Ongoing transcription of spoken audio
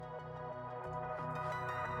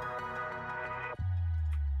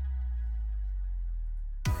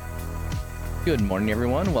Good morning,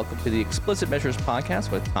 everyone. Welcome to the Explicit Measures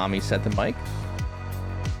Podcast with Tommy, Seth, and Mike.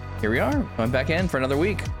 Here we are, going back in for another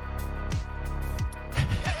week.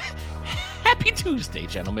 Happy Tuesday,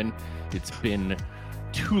 gentlemen. It's been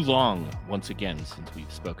too long once again since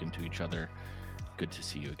we've spoken to each other. Good to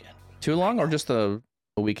see you again. Too long or just a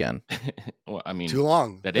weekend? Well, I mean, too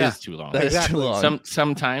long. That is too long. That is too long.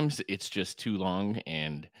 Sometimes it's just too long,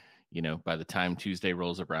 and by the time Tuesday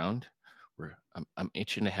rolls around, I'm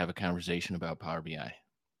itching to have a conversation about Power BI.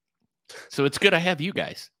 So it's good I have you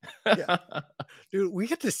guys. Yeah. Dude, we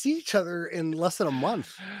get to see each other in less than a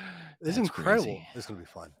month. This is incredible. Crazy. This is gonna be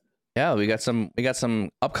fun. Yeah, we got some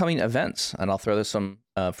upcoming events, and I'll throw this some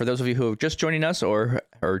for those of you who are just joining us or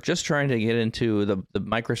are just trying to get into the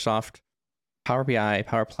Microsoft Power BI,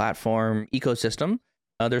 Power Platform ecosystem.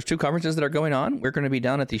 There's two conferences that are going on. We're going to be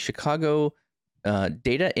down at the Chicago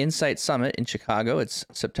Data Insight Summit in Chicago. It's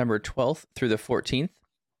September 12th through the 14th.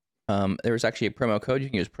 There's actually a promo code. You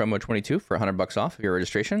can use promo 22 for $100 off of your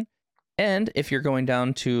registration. And if you're going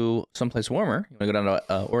down to someplace warmer, you want to go down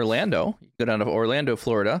to Orlando, you can go down to Orlando,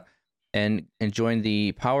 Florida, and join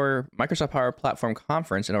the Microsoft Power Platform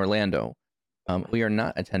Conference in Orlando. We are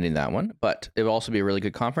not attending that one, but it will also be a really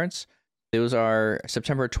good conference. Those are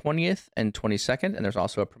September 20th and 22nd, and there's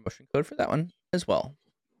also a promotion code for that one as well.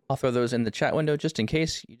 I'll throw those in the chat window just in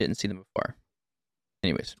case you didn't see them before.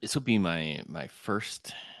 Anyways. This will be my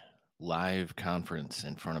first live conference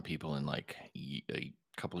in front of people in like a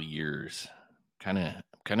couple of years. Kind of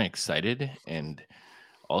excited, and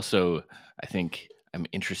also I think I'm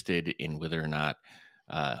interested in whether or not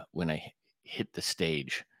when I hit the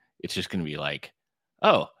stage, it's just going to be like,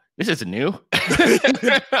 oh, this isn't new.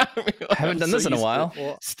 I haven't done this in a while.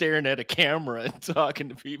 Staring at a camera and talking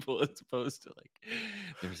to people as opposed to like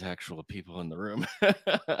there's actual people in the room.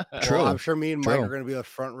 True. Well, I'm sure me and Mike are going to be the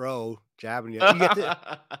front row jabbing you.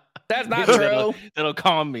 That's not true. That'll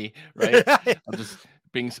calm me, right? I'll just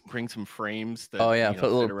bring some frames. That,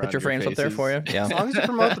 put a little picture frames up there for you. Yeah. As long as you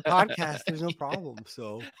promote the podcast, there's no problem.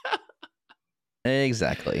 So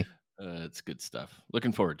exactly. It's good stuff.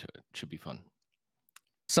 Looking forward to it. Should be fun.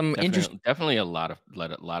 Some definitely a lot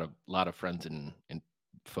of friends and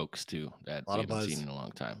folks too that we haven't seen in a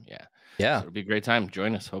long time. Yeah. So it'll be a great time.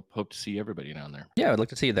 Join us. Hope to see everybody down there. Yeah, I'd like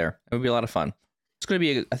to see you there. It would be a lot of fun. I think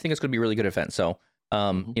it's going to be a really good event. So,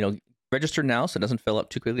 register now so it doesn't fill up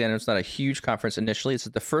too quickly. I know it's not a huge conference initially. It's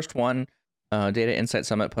the first one, Data Insight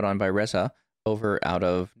Summit put on by Reza over out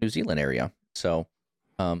of New Zealand area. So,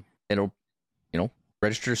 it'll,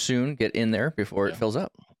 register soon. Get in there before it fills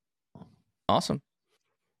up. Awesome.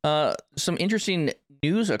 Some interesting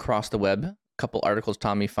news across the web. A couple articles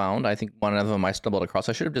Tommy found. I think one of them I stumbled across.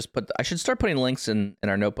 I should start putting links in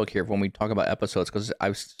our notebook here when we talk about episodes because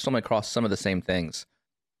I stumbled across some of the same things.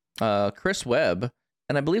 Chris Webb,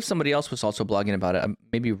 and I believe somebody else was also blogging about it.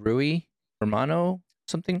 Maybe Rui Romano,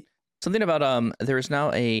 something about there is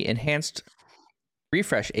now a enhanced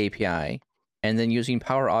refresh API, and then using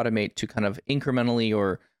Power Automate to kind of incrementally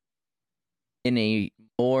or in a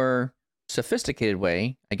more sophisticated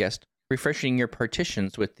way, I guess, refreshing your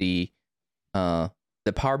partitions with the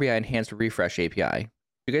Power BI enhanced refresh API.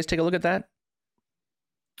 You guys take a look at that?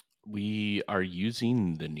 We are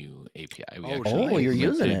using the new API. You're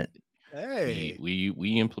using it. Hey,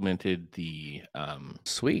 we implemented the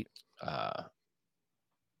sweet.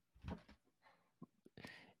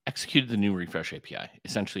 Executed the new refresh API.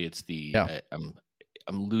 Essentially, it's the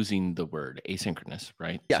I'm losing the word asynchronous,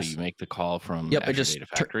 right? Yes. So you make the call from Yep, Data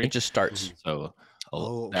Factory. It just starts. So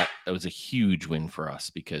that was a huge win for us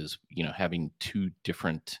because having two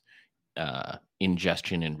different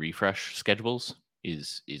ingestion and refresh schedules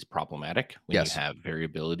is problematic when you have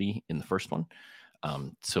variability in the first one.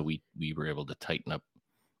 So we were able to tighten up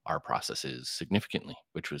our processes significantly,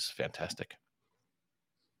 which was fantastic.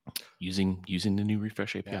 Using the new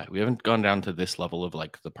refresh API. Yeah. We haven't gone down to this level of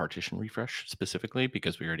like the partition refresh specifically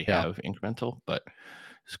because we already have incremental, but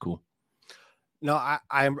it's cool. No,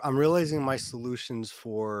 I'm realizing my solutions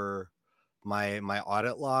for my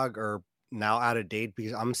audit log are now out of date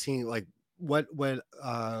because I'm seeing like what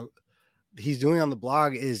he's doing on the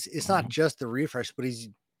blog is it's not just the refresh, but he's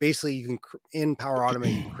basically you can in Power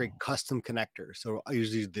Automate you can create custom connectors. So I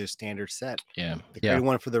usually do the standard set. Yeah. They create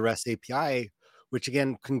one for the REST API, which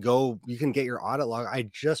again you can get your audit log. I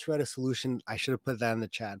just read a solution. I should have put that in the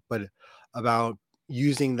chat, but about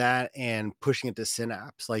using that and pushing it to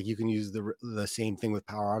Synapse. Like you can use the same thing with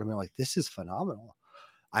Power Automate. Like this is phenomenal.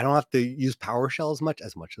 I don't have to use PowerShell as much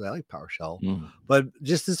as I like PowerShell, but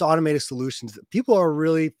just this automated solutions, people are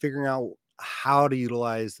really figuring out how to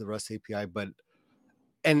utilize the REST API.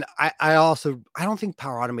 And I don't think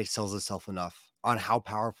Power Automate sells itself enough. on how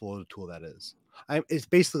powerful a tool that is. It's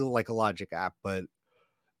basically like a Logic app, but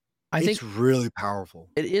I think it's really powerful.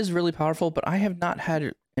 it is really powerful, but I have not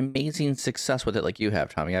had amazing success with it like you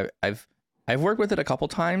have, Tommy. I've worked with it a couple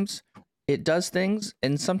times. It does things,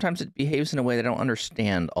 and sometimes it behaves in a way that I don't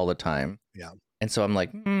understand all the time. Yeah. And so I'm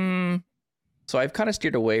like, So I've kind of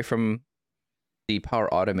steered away from the Power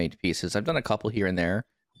Automate pieces. I've done a couple here and there,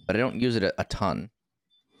 but I don't use it a ton.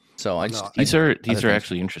 So I just these are things.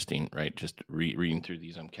 actually interesting, right? Just reading through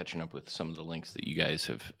these, I'm catching up with some of the links that you guys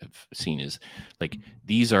have seen. Is like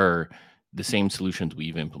these are the same solutions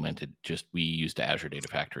we've implemented, just we used Azure Data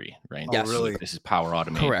Factory, right? Oh, really? So this is Power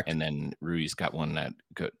Automate, Correct. and then Rui's got one that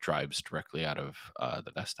drives directly out of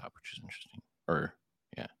the desktop, which is interesting. Or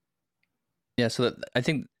yeah. So I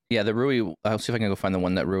think the Rui. I'll see if I can go find the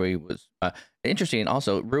one that Rui was interesting.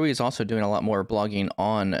 Also, Rui is also doing a lot more blogging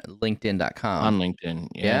on LinkedIn.com. on LinkedIn,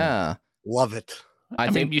 Yeah. Love it. I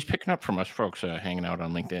think mean, he's picking up from us folks hanging out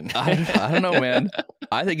on LinkedIn. I don't know, man.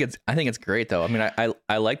 I think it's great though. I mean,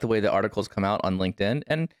 I like the way the articles come out on LinkedIn,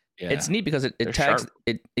 and it's neat because it tags sharp.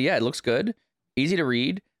 it. Yeah, it looks good, easy to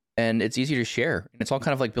read, and it's easy to share. And it's all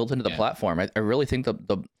kind of like built into the platform. I really think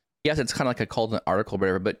the yes, it's kind of like a called an article, or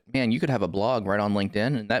whatever. But man, you could have a blog right on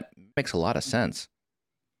LinkedIn, and that makes a lot of sense.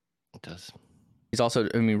 It does. He's also,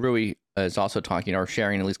 I mean, Rui is also talking or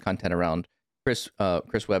sharing at least content around. Chris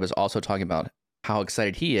Webb is also talking about how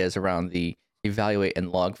excited he is around the evaluate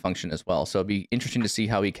and log function as well. So it'd be interesting to see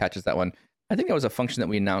how he catches that one. I think that was a function that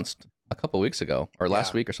we announced a couple of weeks ago or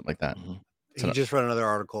last week or something like that. Mm-hmm. He just wrote another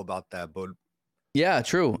article about that, but yeah,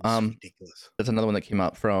 true. Ridiculous. That's another one that came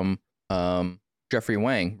out from Jeffrey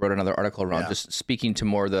Wang wrote another article around just speaking to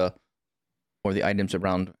more the items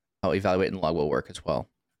around how evaluate and log will work as well.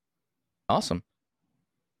 Awesome.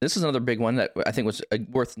 This is another big one that I think was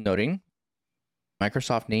worth noting.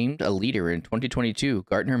 Microsoft named a leader in 2022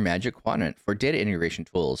 Gartner Magic Quadrant for data integration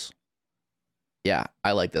tools. Yeah,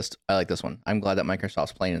 I like this. I like this one. I'm glad that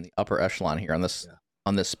Microsoft's playing in the upper echelon here on this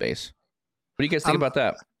space. What do you guys think about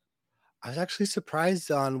that? I was actually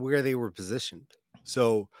surprised on where they were positioned.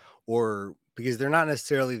 So, or because they're not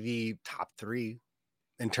necessarily the top three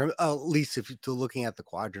in terms, at least if you're looking at the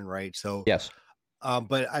quadrant, right? So yes.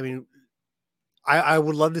 But I mean, I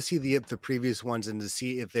would love to see the previous ones and to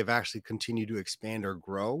see if they've actually continued to expand or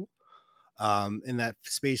grow in that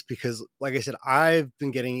space, because like I said, I've been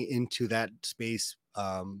getting into that space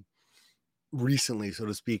recently, so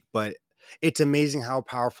to speak, but it's amazing how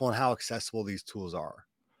powerful and how accessible these tools are.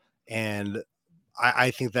 And I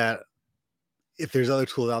think that if there's other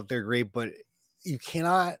tools out there, great, but you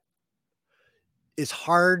cannot, it's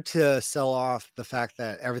hard to sell off the fact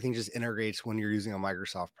that everything just integrates when you're using a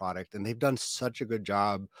Microsoft product. And they've done such a good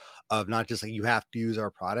job of not just like you have to use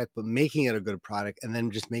our product, but making it a good product and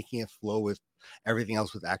then just making it flow with everything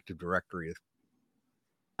else with Active Directory.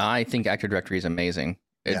 I think Active Directory is amazing.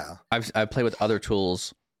 I've played with other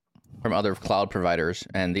tools from other cloud providers,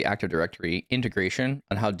 and the Active Directory integration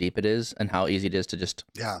and how deep it is and how easy it is to just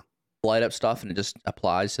light up stuff and it just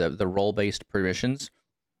applies to the role-based permissions.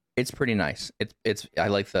 It's pretty nice. It's I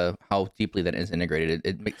like how deeply that is integrated.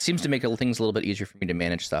 It seems to make things a little bit easier for me to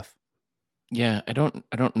manage stuff. Yeah, I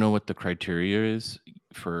don't know what the criteria is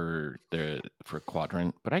for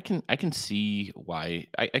Quadrant, but I can see why.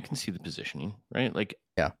 I can see the positioning, right? Like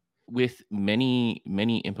with many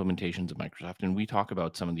implementations of Microsoft, and we talk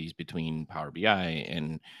about some of these between Power BI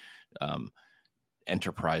and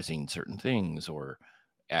enterprising certain things, or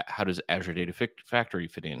how does Azure Data Factory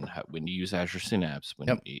fit in? When do you use Azure Synapse? When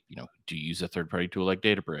do you use a third-party tool like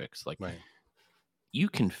Databricks? Like you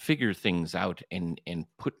can figure things out and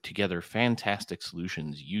put together fantastic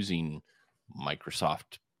solutions using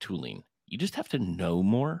Microsoft tooling. You just have to know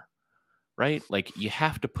more, right? Like you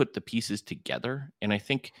have to put the pieces together. And I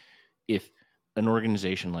think if an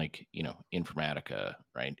organization like Informatica,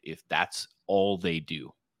 right, if that's all they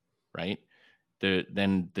do, right,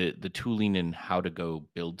 then the tooling and how to go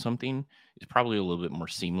build something is probably a little bit more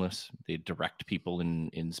seamless. They direct people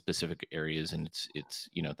in specific areas, and it's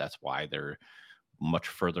that's why they're much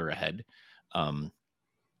further ahead.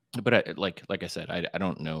 But like I said, I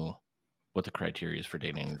don't know what the criteria is for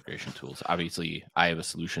data integration tools. Obviously, I have a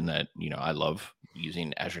solution that I love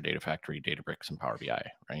using Azure Data Factory, Databricks, and Power BI,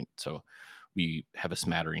 right? So we have a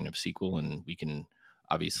smattering of SQL, and we can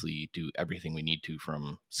obviously do everything we need to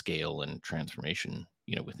from scale and transformation,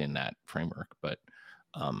 within that framework. But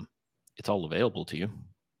it's all available to you,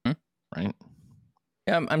 right?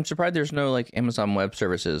 Yeah, I'm surprised there's no like Amazon Web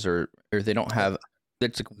Services or they don't have.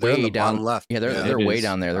 It's like They're way the down bottom left. Yeah, they're way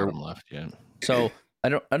down there. They're bottom left. Yeah. So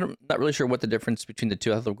not really sure what the difference between the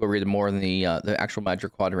two. I have to go read more in the actual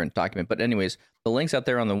Magic Quadrant document. But anyways, the link's out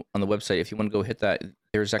there on the website. If you want to go hit that,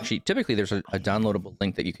 there's typically there's a downloadable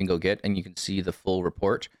link that you can go get, and you can see the full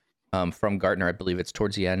report from Gartner. I believe it's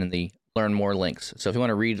towards the end in the learn more links. So if you want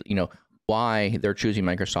to read, why they're choosing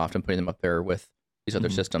Microsoft and putting them up there with these other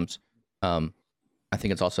systems, I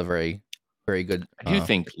think it's also very, very good. I do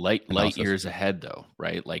think light analysis. years ahead, though,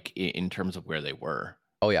 right? Like in terms of where they were.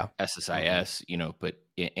 Oh yeah, SSIS, but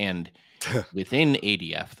and within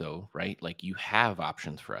ADF though, right? Like you have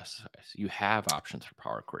options for SSIS, you have options for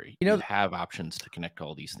Power Query, you have options to connect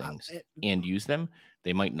all these things and use them.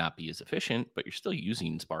 They might not be as efficient, but you're still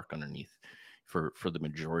using Spark underneath for the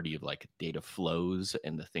majority of like data flows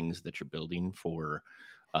and the things that you're building for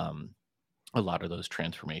a lot of those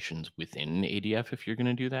transformations within ADF if you're going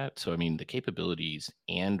to do that. So I mean the capabilities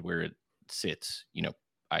and where it sits,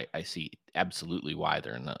 I see absolutely why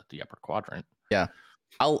they're in the upper quadrant. Yeah.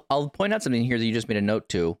 I'll point out something here that you just made a note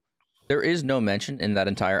to. There is no mention in that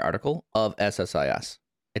entire article of SSIS.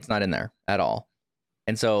 It's not in there at all.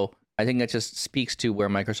 And so I think that just speaks to where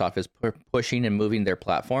Microsoft is pushing and moving their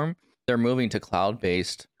platform. They're moving to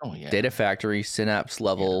cloud-based data factory, Synapse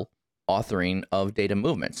level authoring of data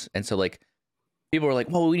movements. And so like people are like,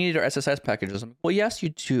 well, we need our SSIS packages. Well, yes, you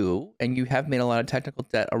do. And you have made a lot of technical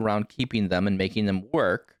debt around keeping them and making them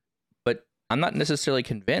work. But I'm not necessarily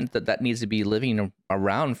convinced that needs to be living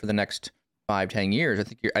around for the next 5-10 years.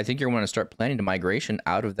 I think you're going to start planning a migration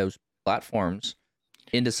out of those platforms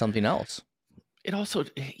into something else. It also,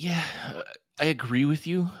 I agree with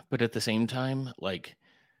you. But at the same time, like,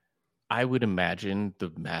 I would imagine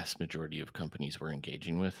the mass majority of companies we're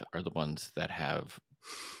engaging with are the ones that have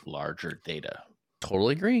larger data.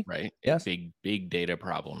 Totally agree. Right? Yes. Big data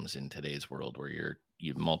problems in today's world where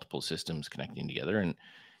you have multiple systems connecting together. And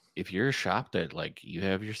if you're a shop that like you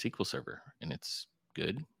have your SQL Server and it's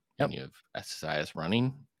good and you have SSIS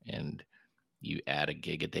running and you add a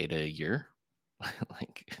gig of data a year,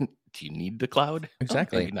 like, do you need the cloud?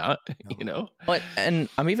 Exactly. Maybe not, But and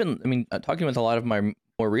talking with a lot of my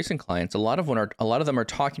more recent clients, a lot of them are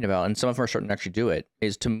talking about, and some of them are starting to actually do it,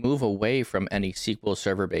 is to move away from any SQL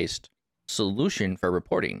Server based solution for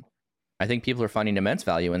reporting. I think people are finding immense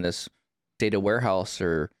value in this data warehouse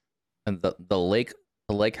or the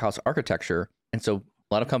lake house architecture. And so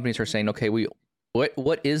a lot of companies are saying, okay,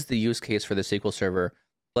 what is the use case for the SQL Server?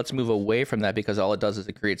 Let's move away from that, because all it does is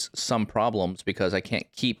it creates some problems because I can't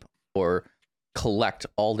keep or collect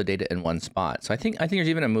all the data in one spot. So I think there's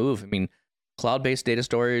even a move. I mean, cloud-based data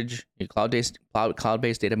storage,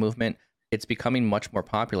 cloud-based data movement, it's becoming much more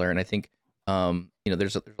popular. And I think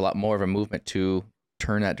there's a lot more of a movement to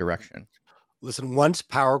turn that direction. Listen, once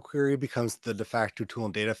Power Query becomes the de facto tool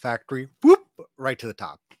in Data Factory, whoop, right to the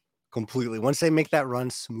top, completely. Once they make that run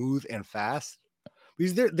smooth and fast,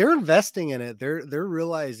 because they're investing in it, they're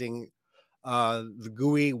realizing the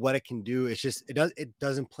GUI, what it can do. It's just it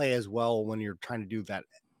doesn't play as well when you're trying to do that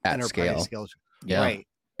at enterprise scale. Right.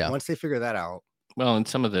 Yeah. Once they figure that out. Well, and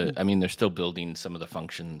some of they're still building some of the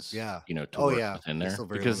functions, to work within there,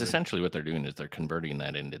 because essentially what they're doing is they're converting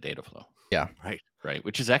that into data flow. Yeah. Right.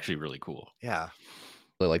 Which is actually really cool. Yeah.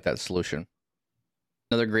 Really like that solution.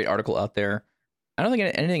 Another great article out there. I don't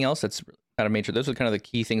think anything else that's kind of major. Those are kind of the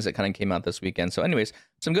key things that kind of came out this weekend. So anyways,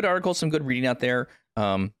 some good articles, some good reading out there.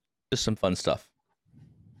 Just some fun stuff.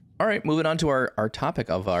 All right, moving on to our topic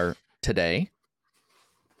of our today.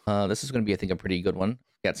 This is going to be, I think, a pretty good one.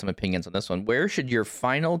 Got some opinions on this one. Where should your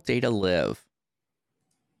final data live?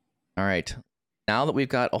 All right. Now that we've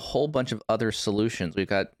got a whole bunch of other solutions,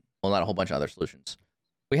 not a whole bunch of other solutions.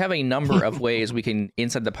 We have a number of ways we can,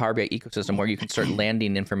 inside the Power BI ecosystem, where you can start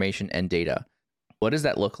landing information and data. What does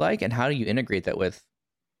that look like, and how do you integrate that with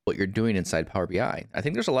what you're doing inside Power BI? I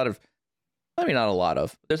think there's a lot of, not a lot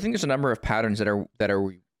of, I think there's a number of patterns that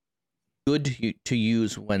are good to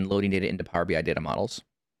use when loading data into Power BI data models.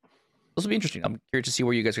 This will be interesting. I'm curious to see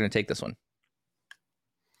where you guys are going to take this one.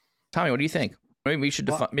 Tommy, what do you think? Maybe we should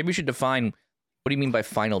define. What do you mean by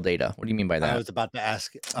final data? What do you mean by that? I was about to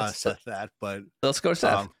ask Seth that, but let's go,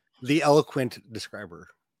 Seth. The eloquent describer.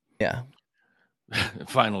 Yeah.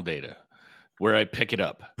 Final data, where I pick it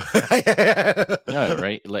up.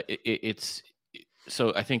 Right. Like it's.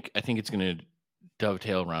 So I think it's going to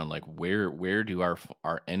dovetail around like where do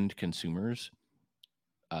our end consumers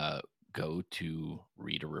go to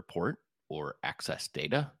read a report or access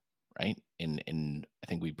data, right? And I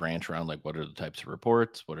think we branch around like what are the types of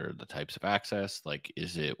reports, what are the types of access, like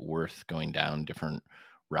is it worth going down different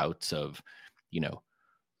routes of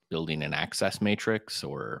building an access matrix,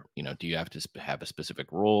 or do you have to have a specific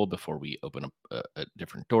role before we open up a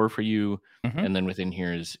different door for you? And then within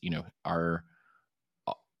here is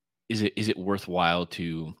is it worthwhile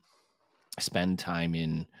to spend time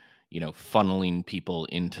in, funneling people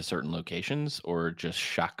into certain locations, or just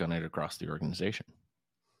shotgun it across the organization,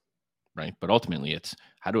 right? But ultimately, it's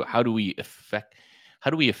how do we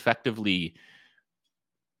effectively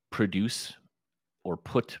produce or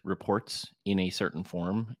put reports in a certain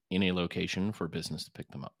form in a location for business to pick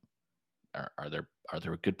them up? Are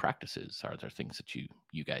there good practices? Are there things that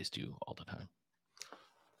you guys do all the time?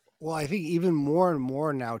 Well, I think even more and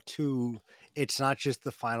more now too, it's not just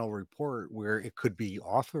the final report where it could be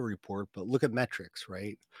off a report, but look at metrics,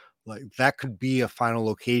 right? Like that could be a final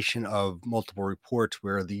location of multiple reports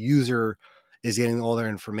where the user is getting all their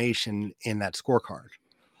information in that scorecard.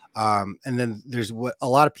 And then there's what a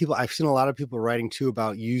lot of people I've seen a lot of people writing too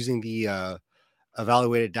about using the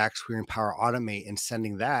evaluated DAX query and Power Automate and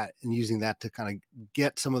sending that and using that to kind of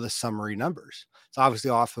get some of the summary numbers. It's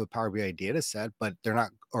obviously off of a Power BI data set, but they're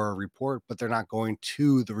not, or a report, but they're not going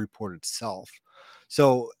to the report itself.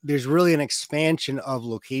 So there's really an expansion of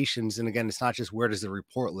locations. And again, it's not just where does the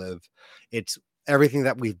report live, it's everything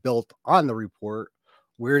that we've built on the report.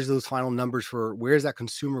 Where's those final numbers for where's that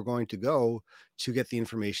consumer going to go to get the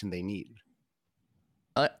information they need?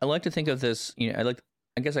 I like to think of this,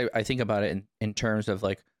 I guess I think about it in terms of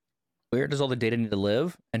like, where does all the data need to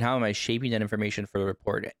live and how am I shaping that information for the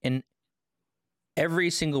report? In every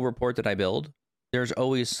single report that I build, there's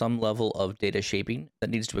always some level of data shaping that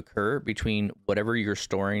needs to occur between whatever you're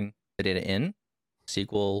storing the data in,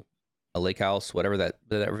 SQL, a lakehouse, whatever that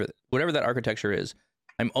architecture is.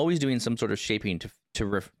 I'm always doing some sort of shaping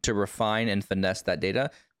to refine and finesse that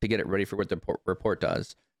data to get it ready for what the report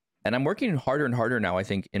does. And I'm working harder and harder now, I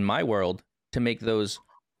think, in my world to make those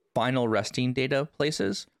final resting data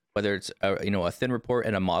places, whether it's a thin report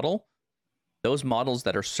and a model, those models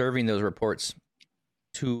that are serving those reports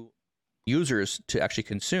to users to actually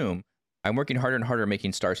consume, I'm working harder and harder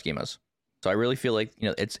making star schemas. So I really feel like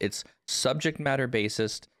it's subject matter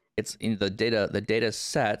basis. It's in the data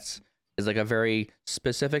sets is like a very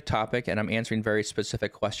specific topic, and I'm answering very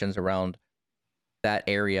specific questions around that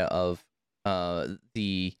area of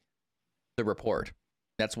the report.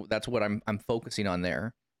 That's what I'm focusing on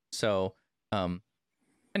there. So,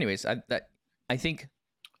 anyways, I think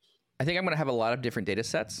I'm going to have a lot of different data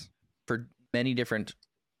sets for many different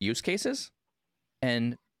use cases,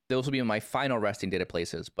 and those will be my final resting data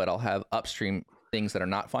places. But I'll have upstream things that are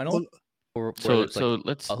not final. Let's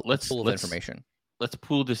pool of information. Let's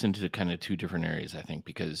pool this into kind of two different areas, I think,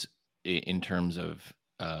 because in terms of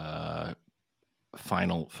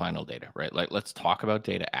final data, right? Like, let's talk about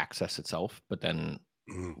data access itself, but then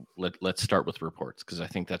let's start with reports, because I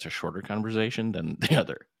think that's a shorter conversation than the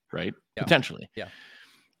other, right? Yeah. Potentially. Yeah.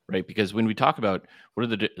 Right. Because when we talk about what are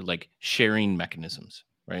the sharing mechanisms,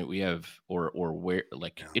 right? We have or where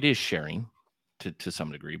it is sharing to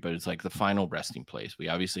some degree, but it's like the final resting place. We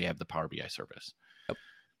obviously have the Power BI service. Yep.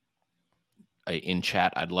 In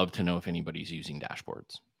chat, I'd love to know if anybody's using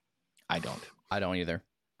dashboards. I don't either.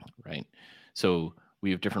 Right. So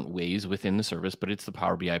we have different ways within the service, but it's the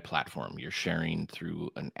Power BI platform. You're sharing through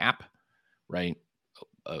an app, right?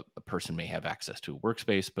 A person may have access to a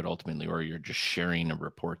workspace, but ultimately, or you're just sharing a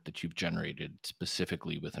report that you've generated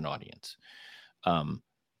specifically with an audience.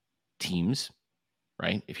 Teams,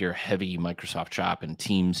 right? If you're a heavy Microsoft shop and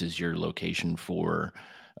Teams is your location for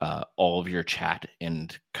all of your chat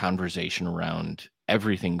and conversation around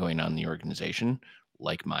everything going on in the organization,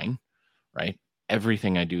 like mine, right?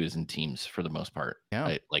 Everything I do is in Teams for the most part.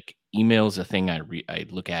 Yeah. Like email is a thing I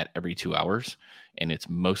look at every 2 hours, and it's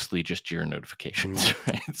mostly just Jira notifications,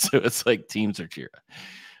 right? So it's like Teams or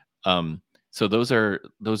Jira. So those are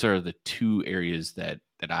the two areas that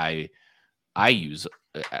I use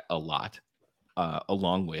a lot,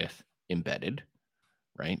 along with embedded,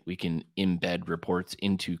 right? We can embed reports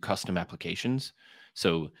into custom applications.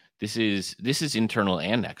 So this is internal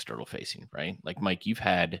and external facing, right? Like, Mike, you've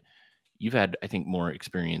had I think more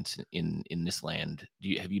experience in this land.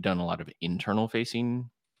 Have you done a lot of internal facing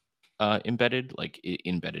embedded, like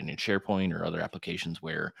embedded in SharePoint or other applications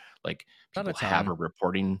where like people have a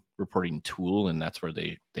reporting tool and that's where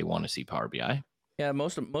they want to see Power BI? Yeah,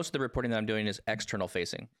 most of the reporting that I'm doing is external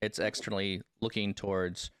facing. It's externally looking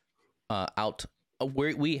towards out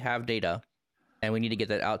where we have data, and we need to get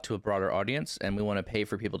that out to a broader audience, and we want to pay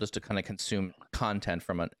for people just to kind of consume content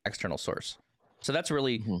from an external source. So that's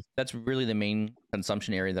really the main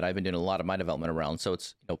consumption area that I've been doing a lot of my development around. So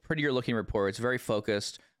it's prettier looking reports, very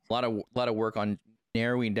focused, a lot of work on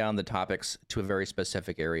narrowing down the topics to a very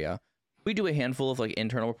specific area. We do a handful of like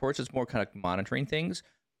internal reports. It's more kind of monitoring things,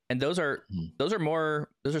 and those are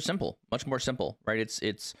simple, much more simple, right?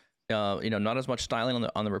 It's Not as much styling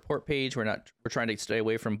on the report page. We're trying to stay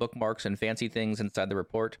away from bookmarks and fancy things inside the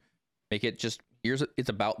report. Make it just it's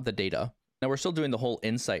about the data. Now we're still doing the whole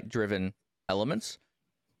insight driven elements.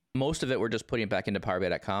 Most of it we're just putting it back into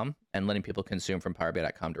PowerBI.com and letting people consume from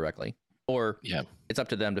PowerBI.com directly. Or it's up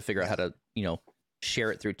to them to figure out how to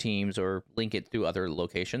share it through Teams or link it through other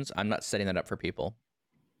locations. I'm not setting that up for people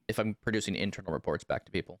if I'm producing internal reports back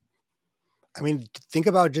to people. I mean, think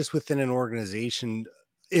about just within an organization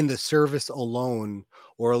in the service alone,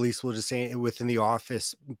 or at least we'll just say within the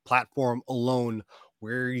Office platform alone,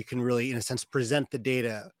 where you can really, in a sense, present the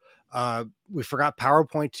data. We forgot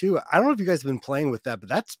PowerPoint too. I don't know if you guys have been playing with that, but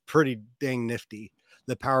that's pretty dang nifty.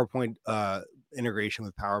 The PowerPoint integration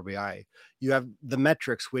with Power BI. You have the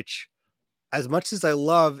metrics, which as much as I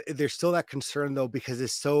love, there's still that concern though, because it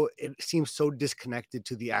seems so disconnected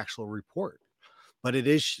to the actual report. But it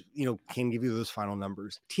is, can give you those final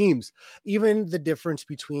numbers. Teams, even the difference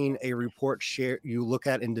between a report share you look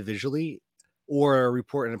at individually or a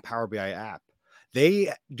report in a Power BI app,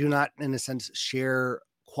 they do not, in a sense, share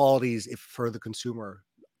qualities for the consumer.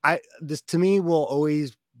 This to me will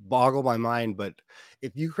always boggle my mind, but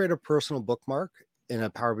if you create a personal bookmark in a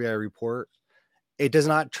Power BI report, it does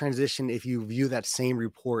not transition if you view that same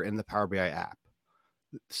report in the Power BI app.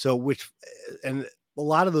 So a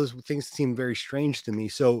lot of those things seem very strange to me.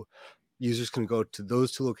 So users can go to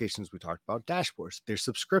those two locations we talked about, dashboards, their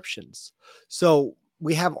subscriptions. So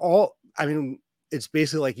we have it's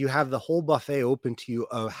basically like you have the whole buffet open to you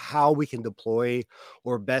of how we can deploy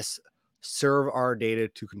or best serve our data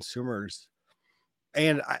to consumers.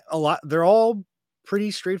 And they're all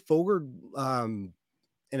pretty straightforward,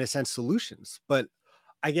 in a sense, solutions. But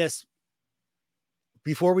I guess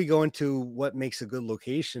before we go into what makes a good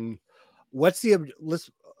location,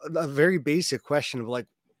 a very basic question of like,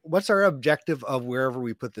 what's our objective of wherever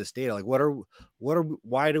we put this data? Like,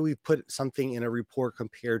 why do we put something in a report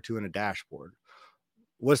compared to in a dashboard?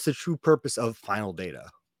 What's the true purpose of final data?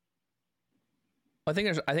 I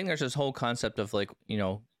think there's this whole concept of like,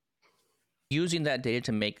 using that data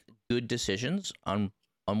to make good decisions on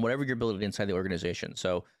whatever you're building inside the organization.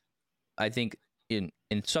 So I think in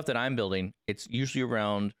stuff that I'm building, it's usually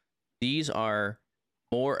around,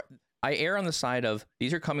 I err on the side of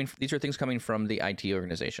these are things coming from the IT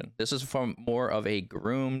organization. This is from more of a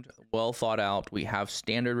groomed, well thought out, we have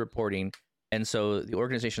standard reporting. And so the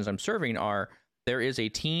organizations I'm serving there is a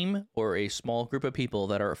team or a small group of people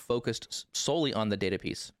that are focused solely on the data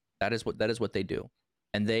piece. That is what they do.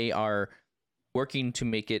 And they are working to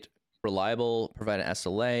make it reliable, provide an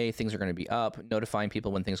SLA, things are going to be up, notifying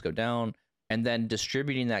people when things go down, and then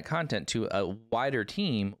distributing that content to a wider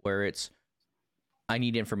team where I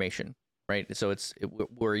need information, right? So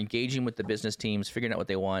we're engaging with the business teams, figuring out what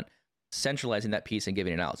they want, centralizing that piece and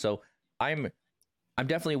giving it out. So I'm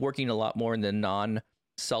definitely working a lot more in the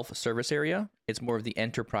non-self-service area. It's more of the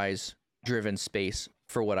enterprise-driven space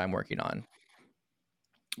for what I'm working on.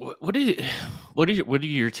 What are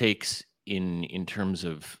your takes in terms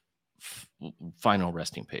of final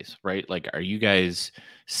resting pace, right? Like, are you guys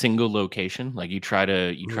single location? Like you try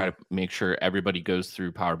to make sure everybody goes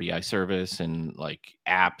through Power BI service and like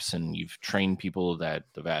apps, and you've trained people that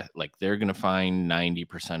they're going to find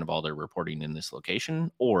 90% of all their reporting in this location?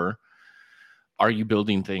 Or are you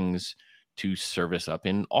building things to service up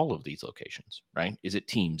in all of these locations, right? Is it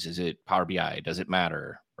Teams? Is it Power BI? Does it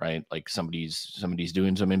matter, right? Like somebody's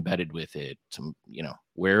doing some embedded with it,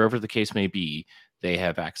 wherever the case may be, they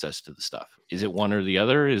have access to the stuff. Is it one or the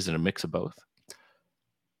other? Is it a mix of both?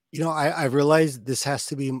 I realized this has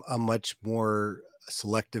to be a much more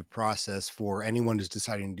selective process for anyone who's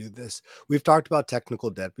deciding to do this. We've talked about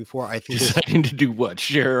technical debt before. I think deciding to do what?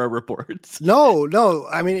 Share our reports? No.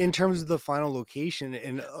 I mean, in terms of the final location,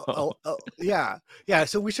 and yeah.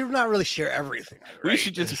 So we should not really share everything. Right? We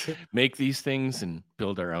should just make these things and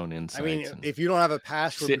build our own insights. I mean, if you don't have a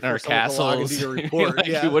password, sit in our castles, your report,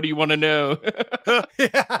 like, what do you want to know?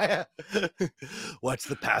 Yeah. What's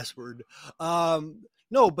the password?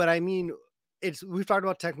 No, but I mean, we've talked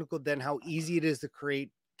about technical debt and how easy it is to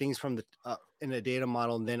create things from in a data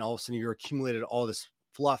model, and then all of a sudden you're accumulated all this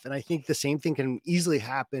fluff. And I think the same thing can easily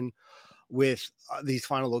happen with these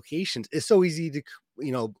final locations. It's so easy to,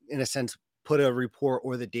 in a sense, put a report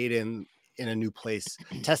or the data in a new place,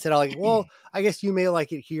 test it out. Like, well, I guess you may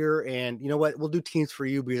like it here, and you know what? We'll do Teams for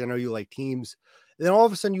you because I know you like Teams. And then all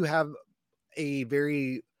of a sudden you have a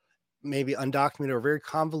very maybe undocumented or very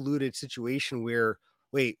convoluted situation where,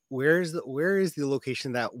 wait, where is the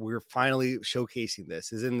location that we're finally showcasing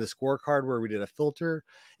this? Is it in the scorecard where we did a filter?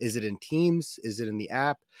 Is it in Teams? Is it in the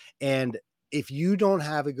app? And if you don't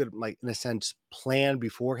have a good, like, in a sense, plan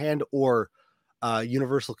beforehand, or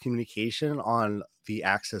universal communication on the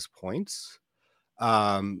access points,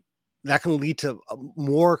 that can lead to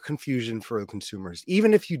more confusion for consumers.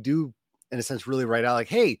 Even if you do, in a sense, really write out like,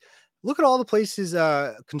 hey, look at all the places,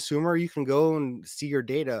 consumer, you can go and see your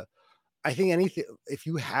data. I think anything, if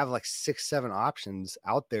you have like 6, 7 options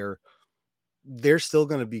out there, they're still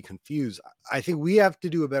going to be confused. I think we have to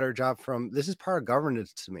do a better job this is part of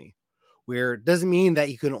governance to me, where it doesn't mean that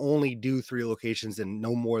you can only do 3 locations and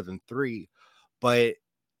no more than 3, but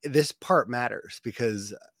this part matters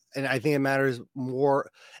because, and I think it matters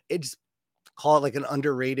more. It's, call it like an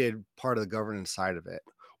underrated part of the governance side of it,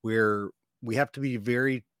 where we have to be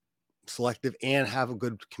very selective and have a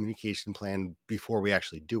good communication plan before we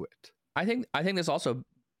actually do it. I think this also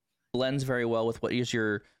blends very well with what is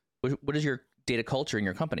your data culture in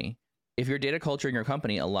your company. If your data culture in your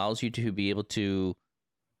company allows you to be able to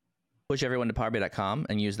push everyone to PowerBI.com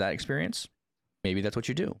and use that experience, maybe that's what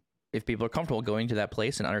you do. If people are comfortable going to that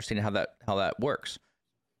place and understanding how that works.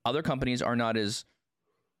 Other companies are not as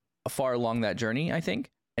far along that journey, I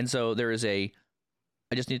think. And so I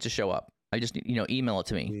just need to show up. I just need, email it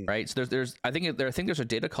to me, right? So I think there's a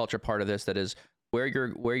data culture part of this that is where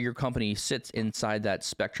your company sits inside that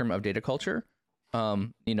spectrum of data culture.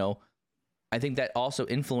 I think that also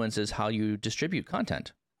influences how you distribute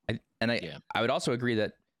content. I would also agree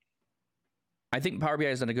that I think Power BI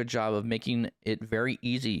has done a good job of making it very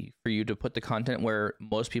easy for you to put the content where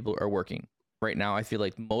most people are working. Right now, I feel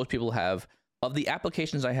like most people have, of the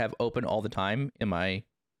applications I have open all the time at my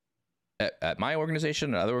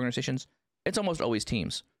organization and other organizations, it's almost always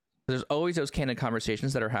Teams. There's always those candid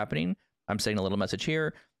conversations that are happening. I'm saying a little message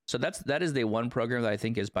here. So that is the one program that I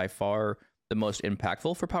think is by far the most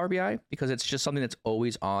impactful for Power BI, because it's just something that's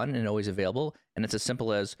always on and always available. And it's as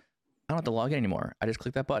simple as, I don't have to log in anymore. I just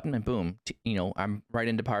click that button and boom, I'm right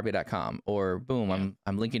into PowerBI.com, or boom,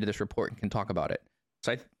 I'm linking to this report and can talk about it.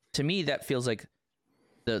 So to me, that feels like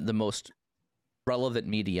the most relevant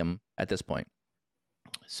medium at this point.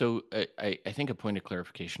 So I think a point of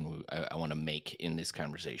clarification I want to make in this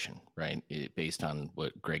conversation, right, based on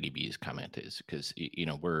what Greggy B's comment is, because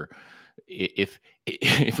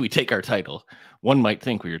if we take our title, one might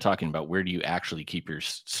think we were talking about where do you actually keep your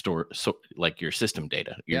like your system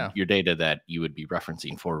data, your data that you would be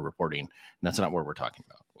referencing for reporting. And that's not what we're talking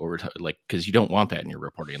about. Or we're because you don't want that in your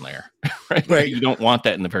reporting layer, right? You don't want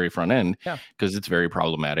that in the very front end, because it's very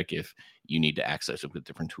problematic if you need to access it with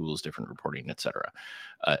different tools, different reporting, etc.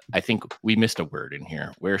 I think we missed a word in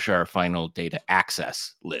here. Where should our final data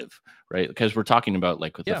access live, right? Because we're talking about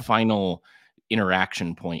the final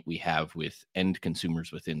interaction point we have with end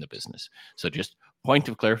consumers within the business. So just point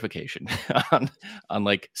of clarification on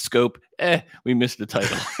like scope. We missed the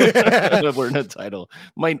title. The word in the title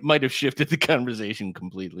might have shifted the conversation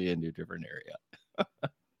completely into a different area.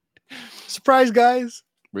 Surprise, guys.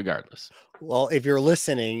 Regardless. Well, if you're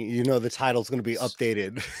listening, the title's going to be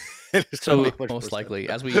updated. So most likely,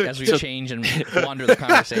 as we change and wander the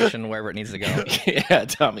conversation wherever it needs to go. Yeah,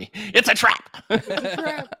 Tommy, it's a trap. It's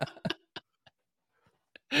a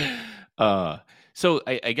trap. So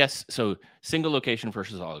I guess single location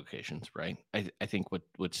versus all locations, right? I think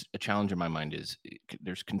what's a challenge in my mind is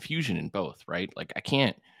there's confusion in both, right? Like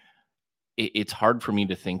it's hard for me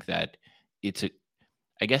to think that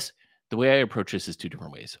I guess the way I approach this is 2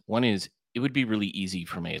 different ways. One is it would be really easy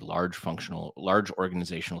from a large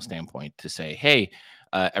organizational standpoint to say, hey,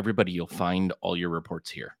 everybody, you'll find all your reports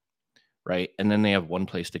here, right? And then they have one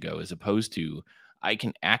place to go, as opposed to I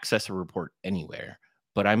can access a report anywhere,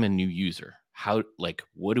 but I'm a new user.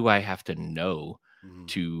 What do I have to know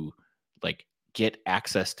to get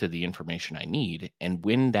access to the information I need? And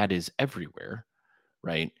when that is everywhere,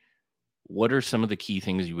 right? What are some of the key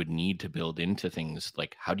things you would need to build into things?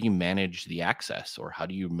 Like, how do you manage the access, or how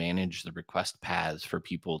do you manage the request paths for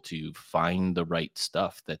people to find the right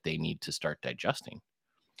stuff that they need to start digesting?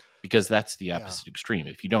 Because that's the opposite extreme.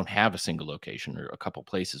 If you don't have a single location or a couple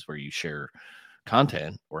places where you share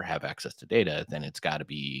content or have access to data, then it's got to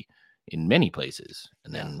be in many places.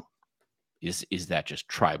 And then is that just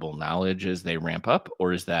tribal knowledge as they ramp up,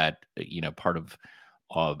 or is that part of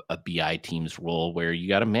a BI team's role where you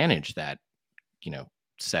got to manage that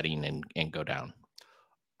setting and go down?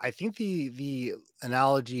 I think the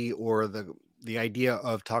analogy or the idea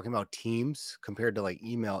of talking about Teams compared to like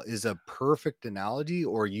email is a perfect analogy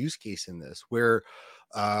or use case in this, where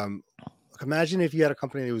imagine if you had a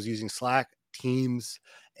company that was using Slack, Teams,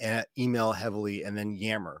 and email heavily, and then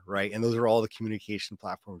Yammer, right? And those are all the communication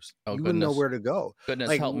platforms. You wouldn't know where to go.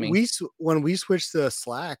 Goodness, help me. When we switched to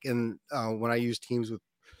Slack, and when I use Teams with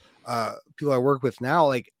people I work with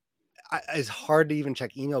now, it's hard to even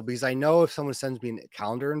check email because I know if someone sends me a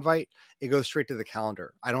calendar invite, it goes straight to the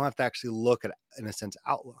calendar. I don't have to actually look at, in a sense,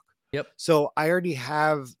 Outlook. Yep. So I already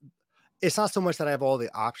have, it's not so much that I have all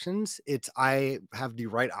the options, it's I have the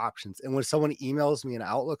right options. And when someone emails me in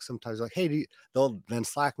Outlook, sometimes like, hey, they'll then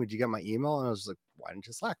Slack me, do you get my email? And I was like, why didn't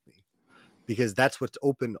you Slack me? Because that's what's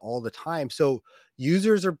open all the time. So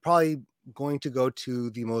users are probably going to go to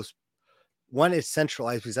the most, one is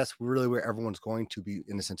centralized because that's really where everyone's going to be,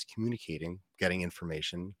 in a sense, communicating, getting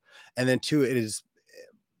information. And then two, it is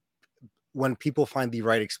when people find the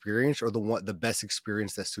right experience or the best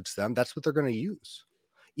experience that suits them, that's what they're going to use.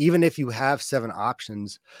 Even if you have 7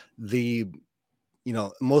 options, the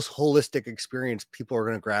most holistic experience, people are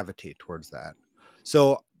going to gravitate towards that.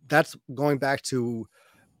 So that's going back to,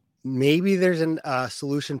 maybe there's a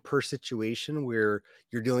solution per situation where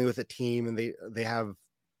you're dealing with a team and they have,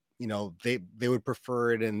 they would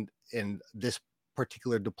prefer it in this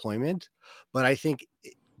particular deployment. But I think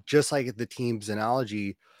just like the Teams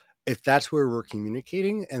analogy, if that's where we're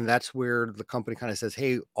communicating and that's where the company kind of says,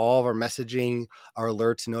 hey, all of our messaging, our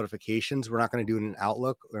alerts and notifications, we're not going to do it in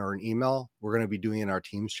Outlook or an email, we're going to be doing it in our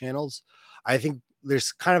Teams channels. I think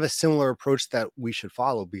there's kind of a similar approach that we should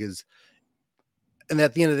follow, because, and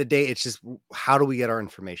at the end of the day, it's just, how do we get our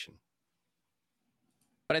information?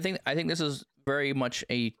 But I think this is very much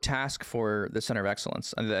a task for the Center of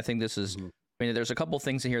Excellence. I think this is, I mean, there's a couple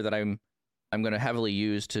things in here that I'm going to heavily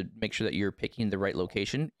use to make sure that you're picking the right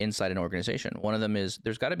location inside an organization. One of them is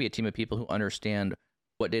there's got to be a team of people who understand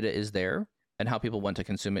what data is there and how people want to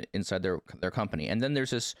consume it inside their company. And then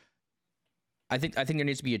there's this, I think there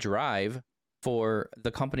needs to be a drive for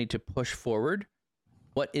the company to push forward.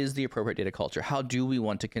 What is the appropriate data culture? How do we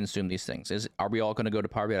want to consume these things? Are we all going to go to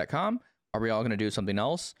PowerBI.com? Are we all going to do something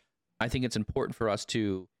else? I think it's important for us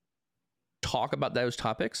to talk about those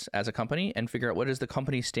topics as a company and figure out what is the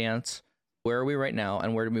company stance, where are we right now,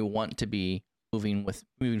 and where do we want to be moving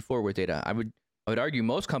forward with data. I would argue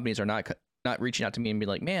most companies are not reaching out to me and be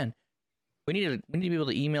like, man, we need to be able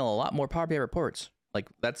to email a lot more Power BI reports. Like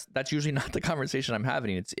that's usually not the conversation I'm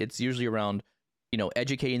having. It's usually around,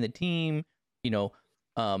 educating the team,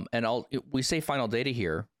 and we say final data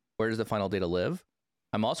here. Where does the final data live?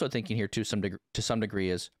 I'm also thinking here to some degree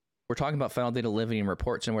is we're talking about final data living in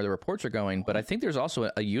reports and where the reports are going, but I think there's also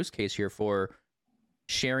a use case here for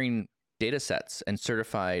sharing data sets and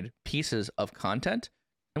certified pieces of content.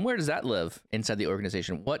 And where does that live inside the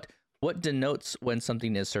organization? What denotes when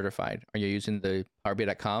something is certified? Are you using the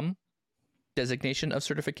PowerBI.com designation of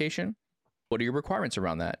certification? What are your requirements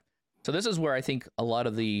around that? So this is where I think a lot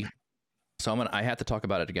of the, I have to talk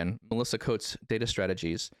about it again. Melissa Coates' data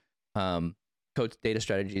strategies,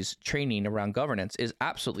 training around governance is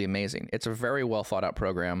absolutely amazing. It's a very well thought out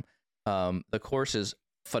program. The course is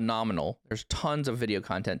phenomenal. There's tons of video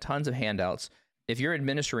content, tons of handouts. If you're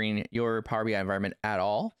administering your Power BI environment at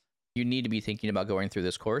all, you need to be thinking about going through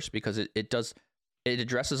this course because it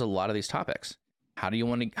addresses a lot of these topics. What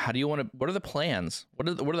are the plans? What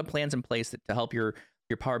are the plans in place to help your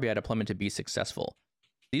Power BI deployment to be successful?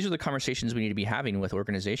 These are the conversations we need to be having with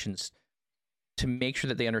organizations to make sure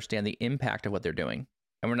that they understand the impact of what they're doing,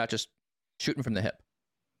 and we're not just shooting from the hip.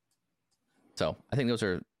 So I think those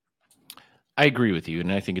are. I agree with you,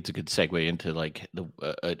 and I think it's a good segue into like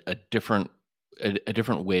a different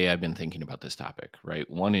way I've been thinking about this topic. Right,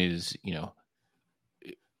 one is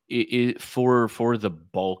for the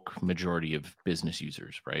bulk majority of business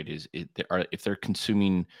users, right? If they're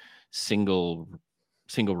consuming single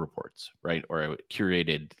reports, right, or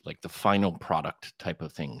curated, like the final product type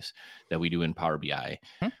of things that we do in Power BI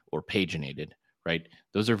or paginated, right?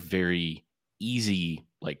 Those are very easy.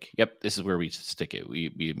 Like, yep, this is where we stick it.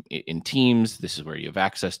 We in Teams, this is where you have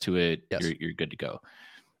access to it. Yes. You're good to go.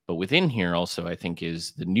 But within here also, I think,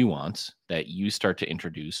 is the nuance that you start to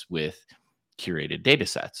introduce with curated data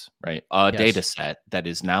sets, right? A data set that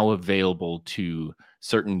is now available to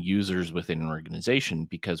certain users within an organization,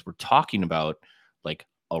 because we're talking about like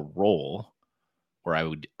a role where I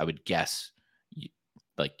would guess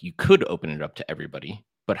like you could open it up to everybody,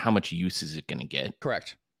 but how much use is it going to get?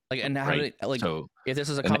 Correct. Like, and how so if this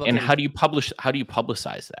is a complicated, and how do you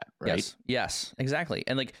publicize that? Right. Yes, exactly.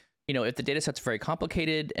 And like, if the data set's very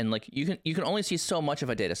complicated and like you can only see so much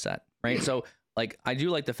of a data set, right? So like, I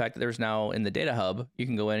do like the fact that there's now in the data hub, you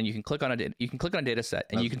can go in and you can click on a data set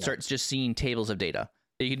and you can start just seeing tables of data.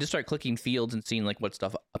 You can just start clicking fields and seeing like what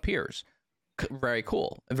stuff appears. Very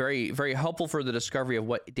cool. Very, very helpful for the discovery of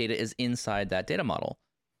what data is inside that data model.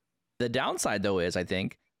 The downside though is, I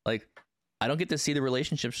think, like, I don't get to see the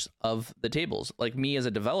relationships of the tables. Like, me as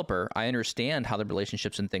a developer, I understand how the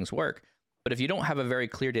relationships and things work. But if you don't have a very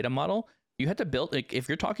clear data model, you have to build, like, if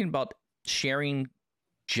you're talking about sharing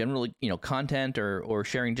generally, content or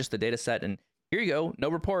sharing just the data set, and here you go, no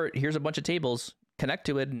report, here's a bunch of tables, connect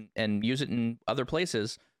to it and use it in other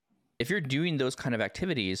places. If you're doing those kind of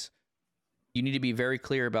activities, you need to be very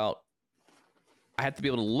clear about, I have to be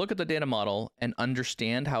able to look at the data model and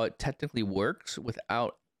understand how it technically works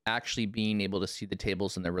without actually being able to see the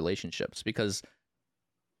tables and their relationships. Because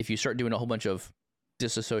if you start doing a whole bunch of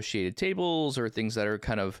disassociated tables or things that are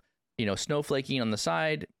kind of, snowflaking on the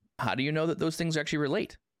side, how do you know that those things actually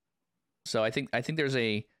relate? So I think there's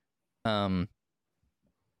a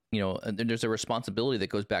there's a responsibility that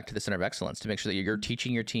goes back to the center of excellence to make sure that you're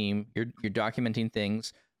teaching your team, you're documenting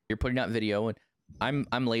things, you're putting out video. And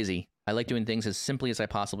I'm lazy. I like doing things as simply as I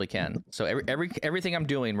possibly can. So everything I'm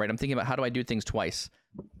doing, right, I'm thinking about how do I do things twice.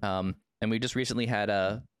 And we just recently had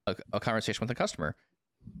a conversation with a customer.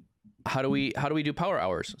 How do we do power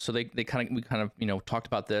hours? So we kind of talked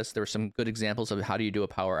about this. There were some good examples of how do you do a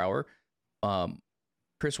power hour.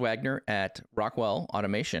 Chris Wagner at Rockwell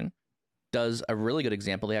Automation does a really good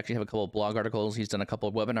example. They actually have a couple of blog articles. He's done a couple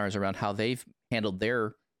of webinars around how they've handled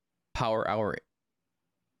their power hour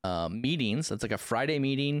meetings. It's like a Friday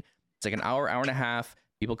meeting. It's like an hour and a half.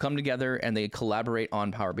 People come together and they collaborate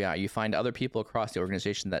on Power BI. You find other people across the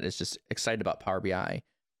organization that is just excited about Power BI.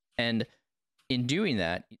 And in doing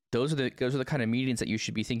that, those are the kind of meetings that you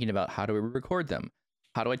should be thinking about. How do we record them?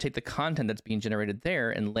 How do I take the content that's being generated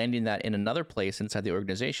there and landing that in another place inside the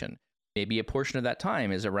organization? Maybe a portion of that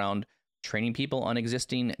time is around training people on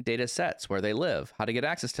existing data sets where they live, how to get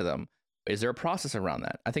access to them. Is there a process around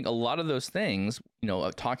that? I think a lot of those things,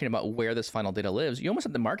 talking about where this final data lives, you almost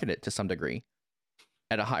have to market it to some degree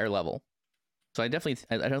at a higher level. So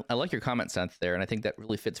I like your comment, Seth, there, and I think that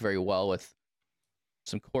really fits very well with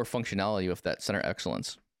some core functionality with that center of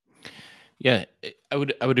excellence. Yeah, I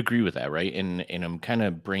would agree with that, right? And I'm kind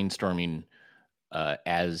of brainstorming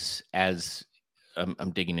as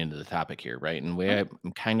I'm digging into the topic here, right? And the way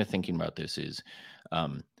I'm kind of thinking about this is,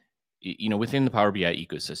 within the Power BI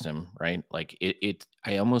ecosystem, right? Like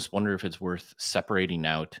I almost wonder if it's worth separating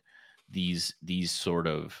out these sort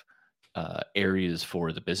of areas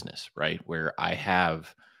for the business, right? Where I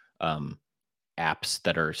have apps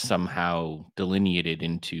that are somehow delineated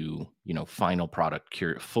into, final product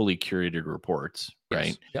fully curated reports, right?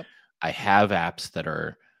 Yes. Yep. I have apps that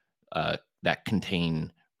are that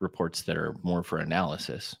contain reports that are more for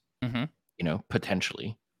analysis,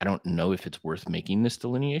 potentially. I don't know if it's worth making this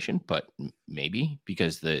delineation, but maybe,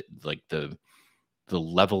 because the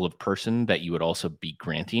level of person that you would also be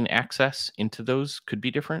granting access into those could be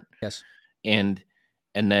different. Yes. And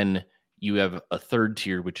then you have a third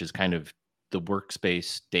tier, which is kind of the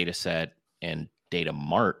workspace data set and data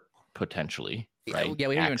mart potentially. Right? Yeah,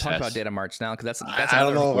 we haven't even talked about data marts now, because that's I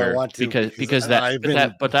don't know if I want to, because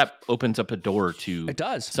that opens up a door to it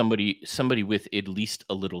does somebody with at least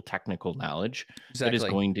a little technical knowledge exactly. that is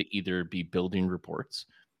going to either be building reports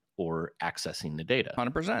or accessing the data.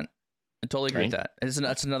 100%. I totally agree with that.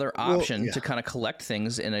 That's another option to kind of collect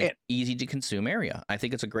things in an easy to consume area. I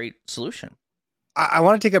think it's a great solution. I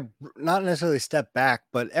want to take not necessarily step back,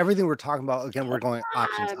 but everything we're talking about, again, we're going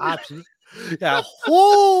options. Yeah,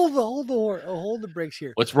 hold the brakes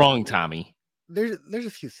here. What's wrong, Tommy? There's a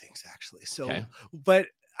few things actually. So, but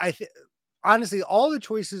I think honestly, all the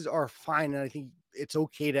choices are fine, and I think it's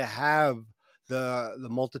okay to have the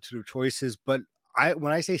multitude of choices. But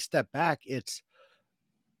when I say step back, it's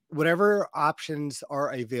whatever options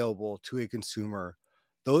are available to a consumer.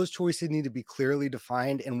 Those choices need to be clearly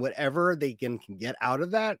defined, and whatever they can get out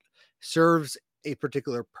of that serves a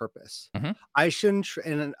particular purpose. I shouldn't,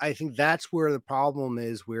 and I think that's where the problem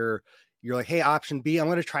is, where you're like, hey, option B, I'm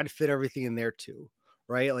going to try to fit everything in there too,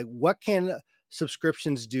 right? Like, what can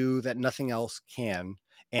subscriptions do that nothing else can?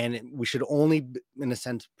 And we should only, in a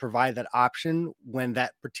sense, provide that option when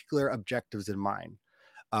that particular objective is in mind.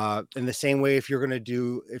 In the same way, if you're going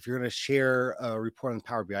to share a report on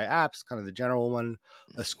Power BI apps, kind of the general one,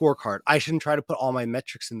 a scorecard, I shouldn't try to put all my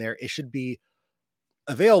metrics in there. It should be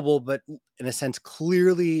available, but in a sense,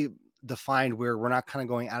 clearly defined, where we're not kind of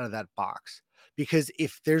going out of that box. Because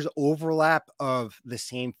if there's overlap of the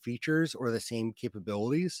same features or the same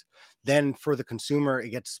capabilities, then for the consumer, it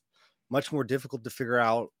gets much more difficult to figure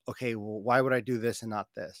out, okay, well, why would I do this and not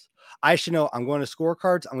this? I should know I'm going to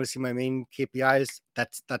scorecards. I'm going to see my main KPIs.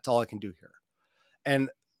 That's all I can do here. And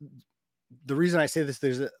the reason I say this,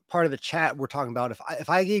 there's a part of the chat we're talking about. If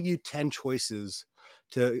I gave you 10 choices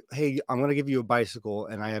to, hey, I'm going to give you a bicycle,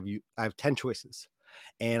 and I have 10 choices,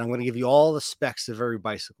 and I'm going to give you all the specs of every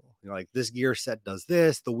bicycle. Like, this gear set does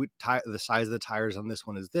this, the size of the tires on this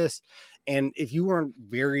one is this. And if you weren't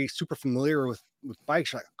very super familiar with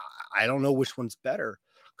bikes, you're like, I don't know which one's better.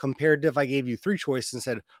 compared to if I gave you 3 choices and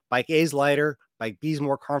said bike A is lighter, bike B is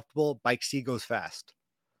more comfortable, bike C goes fast.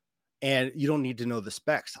 And you don't need to know the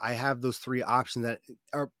specs. I have those 3 options that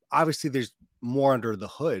are obviously there's more under the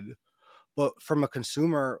hood, but from a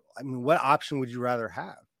consumer, I mean, what option would you rather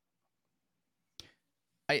have?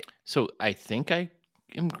 So I think I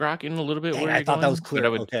am grokking a little bit Dang, where I you're thought that going, was clear. but I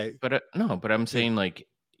would, Okay. but no, but I'm saying like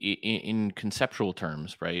in conceptual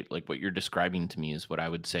terms, right? Like what you're describing to me is what I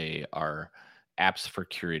would say are apps for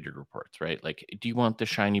curated reports, right? Like, do you want the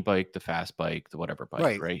shiny bike, the fast bike, the whatever bike,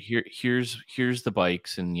 Right. right? Here's the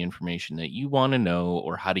bikes and the information that you want to know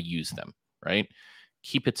or how to use them, right?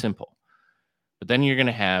 Keep it simple. But then you're going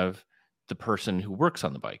to have the person who works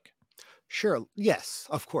on the bike, Sure. Yes,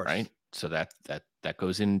 of course. right? So that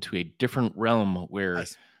goes into a different realm where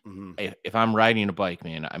Mhm. if I'm riding a bike,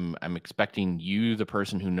 man, I'm expecting you, the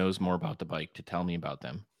person who knows more about the bike, to tell me about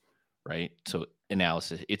them, right? So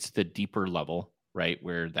analysis, it's the deeper level, right,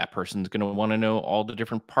 where that person's going to want to know all the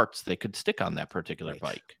different parts they could stick on that particular Right.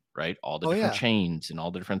 bike, right? All the Oh, different yeah. chains and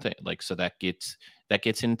all the different things. Like, so that gets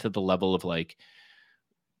into the level of like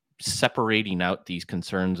separating out these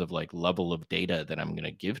concerns of like level of data that I'm going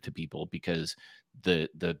to give to people, because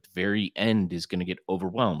the very end is going to get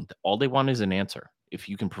overwhelmed. All they want is an answer. If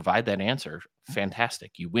you can provide that answer,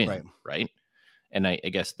 fantastic, you win, right? And I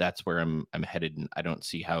guess that's where I'm headed, and I don't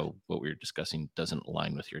see how what we were discussing doesn't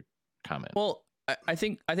align with your comment. Well, I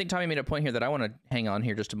think Tommy made a point here that I want to hang on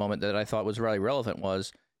here just a moment that I thought was really relevant.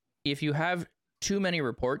 Was if you have too many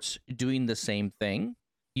reports doing the same thing,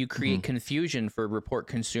 you create confusion for report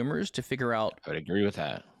consumers to figure out. I would agree with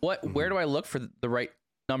that. Where do I look for the right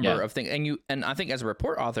number of things? And I think as a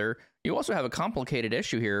report author, you also have a complicated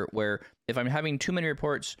issue here where if I'm having too many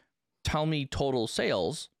reports tell me total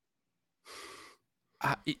sales,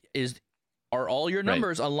 are all your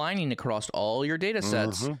numbers aligning across all your data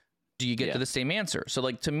sets? Do you get to the same answer? So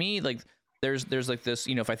like, to me, like there's like this,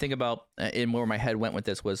 if I think about in where my head went with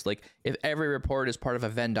this was like, if every report is part of a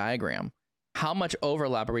Venn diagram, how much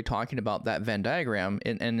overlap are we talking about that Venn diagram?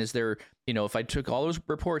 And is there, if I took all those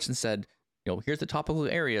reports and said, here's the topical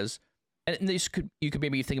areas, and you could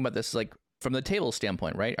maybe think about this like from the table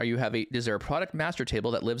standpoint, right? Is there a product master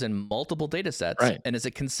table that lives in multiple data sets? Right. And is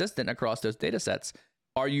it consistent across those data sets?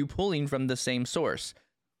 Are you pulling from the same source?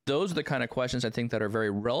 Those are the kind of questions I think that are very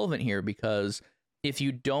relevant here, because if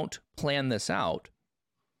you don't plan this out,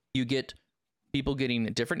 you get people getting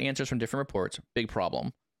different answers from different reports. Big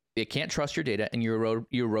problem. They can't trust your data, and you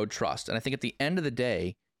erode trust. And I think at the end of the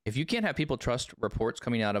day, if you can't have people trust reports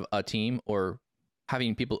coming out of a team, or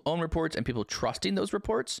having people own reports and people trusting those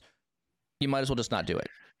reports, you might as well just not do it.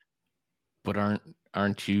 But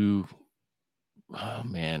aren't you? Oh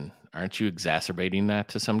man, aren't you exacerbating that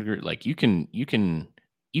to some degree? Like you can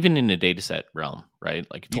even in the data set realm, right?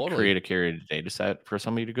 Like if you create a curated data set for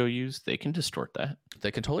somebody to go use, they can distort that.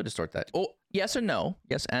 They can totally distort that. Oh, yes and no.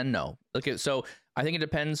 Yes and no. Okay, so I think it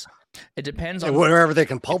depends. It depends on whatever they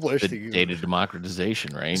can publish. The data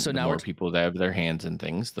democratization, right? So the now more people that have their hands in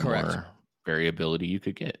things, the more variability you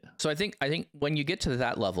could get. So I think when you get to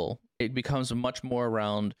that level, it becomes much more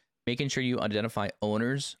around making sure you identify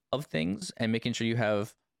owners of things and making sure you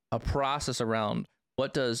have a process around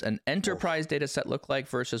what does an enterprise data set look like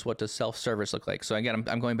versus what does self-service look like. So again,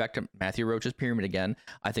 I'm going back to Matthew Roach's pyramid again.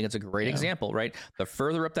 I think it's a great example, right? The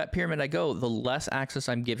further up that pyramid I go, the less access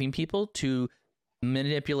I'm giving people to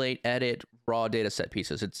manipulate, edit raw data set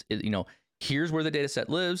pieces. Here's where the data set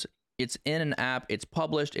lives. It's in an app. It's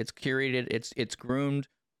published. It's curated. It's groomed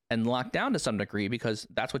and locked down to some degree, because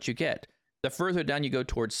that's what you get. The further down you go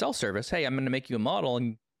towards self-service, hey, I'm going to make you a model,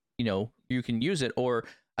 and you can use it, or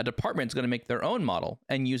a department's going to make their own model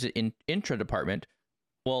and use it in intra-department.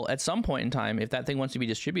 Well, at some point in time, if that thing wants to be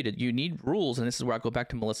distributed, you need rules, and this is where I go back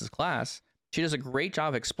to Melissa's class. She does a great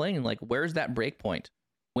job explaining, like, where's that breakpoint?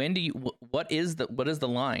 When do you? What is the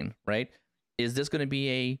line? Right? Is this going to be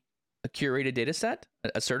a curated data set,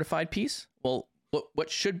 a certified piece? Well, what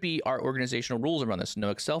should be our organizational rules around this? No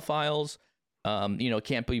Excel files.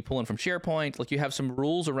 Can't be pulling from SharePoint. Like, you have some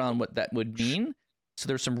rules around what that would mean. So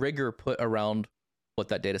there's some rigor put around what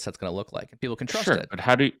that data set's going to look like, and people can trust it. But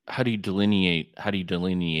how do you delineate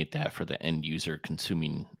that for the end user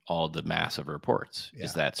consuming all the massive reports?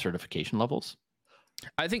 Is that certification levels?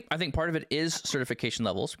 I think part of it is certification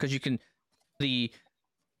levels, because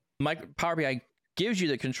Power BI gives you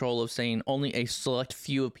the control of saying only a select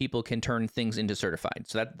few of people can turn things into certified.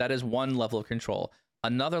 So that is one level of control.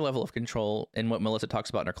 Another level of control, in what Melissa talks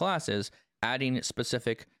about in her class, is adding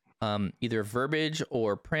specific either verbiage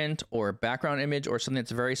or print or background image or something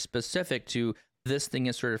that's very specific to this thing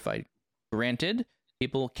is certified. Granted,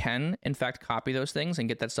 people can in fact copy those things and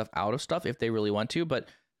get that stuff out of stuff if they really want to, but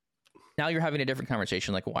now you're having a different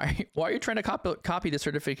conversation. Like, why are you trying to copy the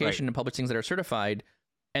certification and publish things that are certified?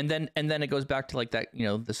 And then it goes back to like that,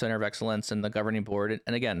 the center of excellence and the governing board.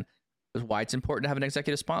 And again, is why it's important to have an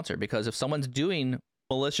executive sponsor, because if someone's doing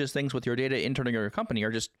malicious things with your data internally in your company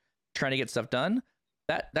or just trying to get stuff done,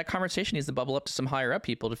 that conversation needs to bubble up to some higher up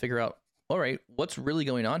people to figure out, all right, what's really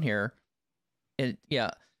going on here? And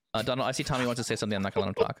Donald, I see Tommy wants to say something. I'm not gonna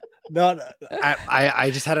let him talk. No,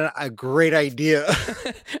 I just had a great idea.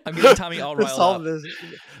 I'm getting Tommy all to riled solve up. this.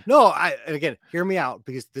 No, again, hear me out,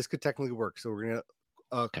 because this could technically work. So we're gonna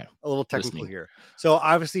a little technical here. So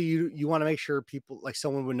obviously you want to make sure people, like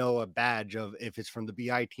someone would know a badge of if it's from the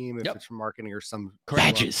BI team, if it's from marketing or some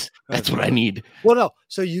badges. That's what I need. Well, no.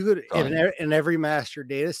 So you could in every master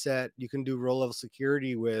data set, you can do role level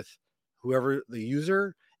security with whoever the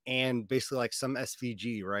user and basically like some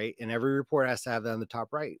SVG, right? And every report has to have that on the top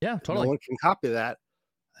right. Yeah, totally. No one can copy that.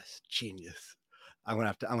 That's genius. I'm gonna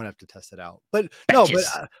have to test it out. But badges.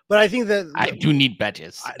 but I think that I do need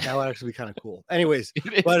badges. That would actually be kind of cool. Anyways,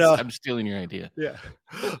 but I'm stealing your idea. Yeah,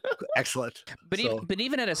 excellent. But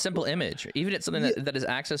even at a simple image, even at something that is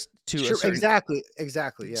access to a certain,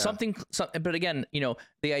 exactly. Yeah. Something. But again,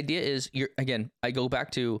 the idea is I go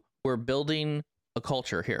back to, we're building a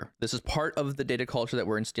culture here. This is part of the data culture that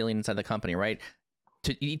we're instilling inside the company, right?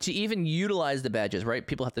 To even utilize the badges, right?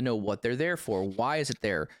 People have to know what they're there for. Why is it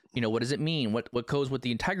there? What does it mean? What goes with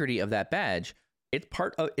the integrity of that badge? It's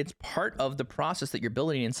part of the process that you're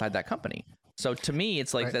building inside that company. So to me,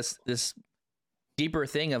 it's like this deeper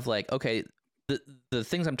thing of like, okay, the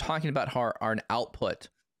things I'm talking about are an output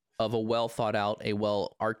of a well thought out, a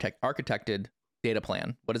well architected data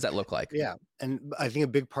plan. What does that look like? Yeah, and I think a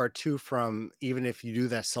big part too, from even if you do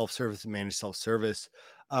that self-service and managed self-service,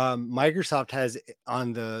 Microsoft has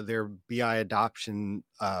on their BI adoption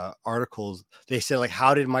articles, they said like,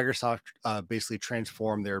 how did Microsoft basically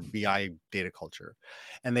transform their BI data culture?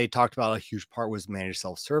 And they talked about a huge part was managed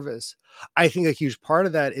self-service. I think a huge part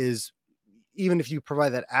of that is, even if you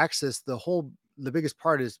provide that access, the biggest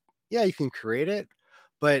part is, you can create it,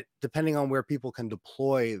 but depending on where people can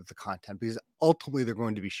deploy the content, because ultimately they're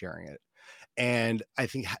going to be sharing it. And I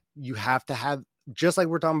think you have to have, just like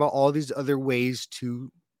we're talking about all these other ways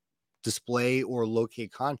to display or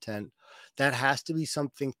locate content, that has to be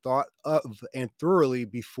something thought of and thoroughly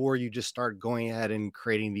before you just start going ahead and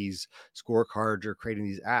creating these scorecards or creating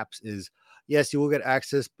these apps. Is, yes, you will get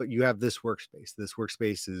access, but you have this workspace. This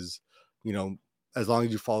workspace is, as long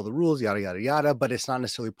as you follow the rules, yada, yada, yada, but it's not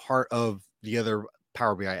necessarily part of the other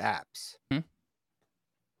Power BI apps.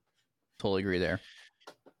 Totally agree there.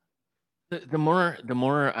 The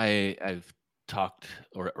more I've talked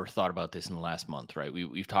or thought about this in the last month, right?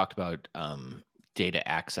 We've talked about data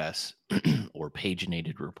access or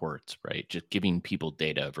paginated reports, right? Just giving people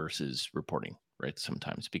data versus reporting, right?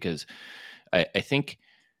 Sometimes, because I think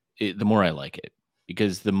the more I like it,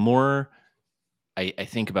 because the more I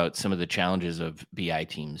think about some of the challenges of BI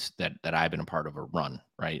teams that I've been a part of or run,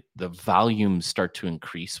 right? The volumes start to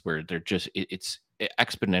increase where they're just, it's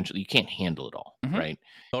exponential. You can't handle it all, right?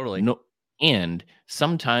 Totally. No, and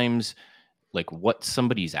sometimes like what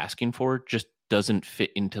somebody's asking for just doesn't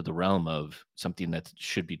fit into the realm of something that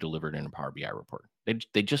should be delivered in a Power BI report.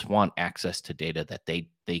 They just want access to data that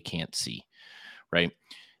they can't see, right?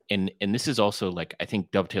 And this is also like, I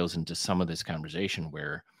think dovetails into some of this conversation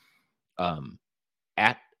where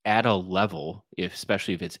at a level,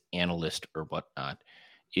 especially if it's analyst or whatnot,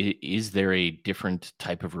 is there a different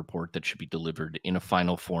type of report that should be delivered in a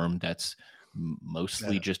final form that's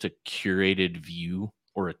mostly just a curated view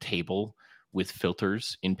or a table with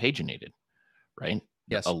filters in paginated, right?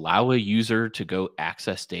 Yes. Allow a user to go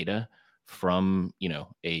access data from,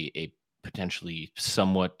 a potentially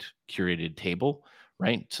somewhat curated table,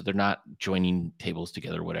 right? So they're not joining tables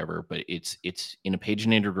together, whatever, but it's in a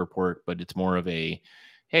paginated report, but it's more of a,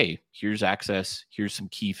 hey, here's access, here's some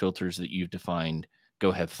key filters that you've defined,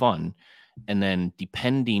 go have fun. And then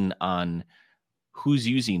depending on who's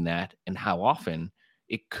using that and how often,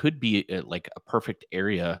 it could be like a perfect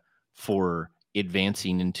area for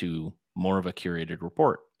advancing into more of a curated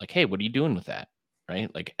report. Like, hey, what are you doing with that? Right?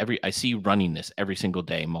 Like I see you running this every single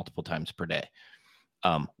day, multiple times per day.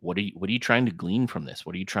 What are you trying to glean from this?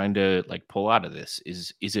 What are you trying to like pull out of this?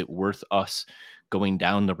 Is it worth us going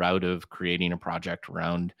down the route of creating a project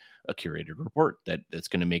around a curated report that's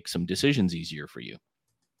going to make some decisions easier for you?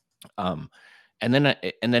 And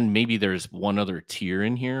then maybe there's one other tier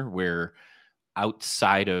in here where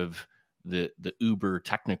outside of the uber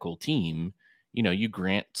technical team, you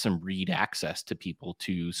grant some read access to people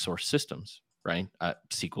to source systems, right?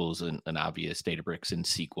 SQL is an obvious, Databricks and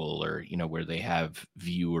SQL, or, where they have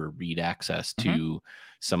view or read access to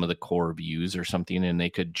some of the core views or something, and they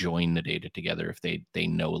could join the data together if they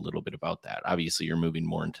know a little bit about that. Obviously, you're moving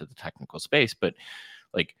more into the technical space, but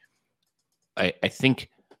like, I think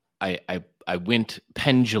I went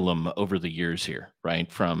pendulum over the years here,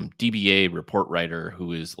 right? From DBA report writer,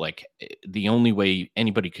 who is like the only way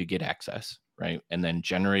anybody could get access, right? And then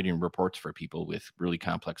generating reports for people with really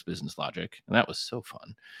complex business logic. And that was so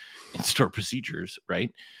fun. And store procedures,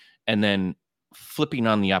 right? And then flipping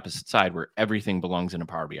on the opposite side where everything belongs in a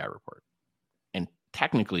Power BI report. And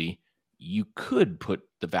technically, you could put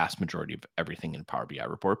the vast majority of everything in Power BI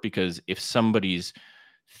report, because if somebody's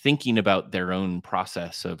thinking about their own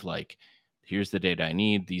process of like, here's the data I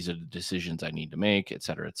need, these are the decisions I need to make, et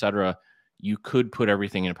cetera, you could put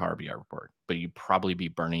everything in a Power BI report, but you'd probably be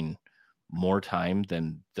burning more time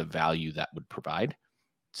than the value that would provide.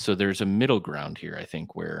 So there's a middle ground here, I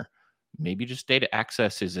think, where maybe just data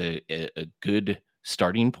access is a good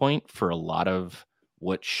starting point for a lot of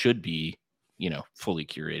what should be, fully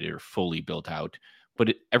curated or fully built out,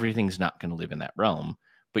 but everything's not going to live in that realm,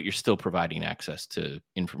 but you're still providing access to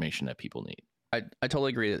information that people need. I totally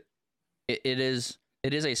agree. It is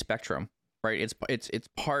a spectrum, right? It's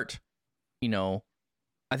part,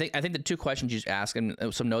 I think the two questions you just asked, and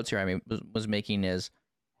some notes here I was making is,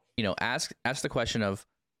 ask the question of,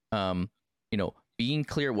 being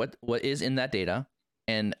clear what is in that data,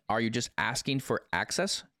 and are you just asking for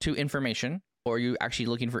access to information, or are you actually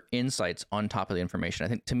looking for insights on top of the information? I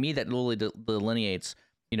think, to me, that literally delineates,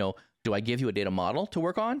 do I give you a data model to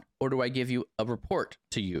work on, or do I give you a report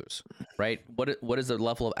to use, right? What is the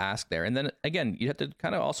level of ask there? And then again, you have to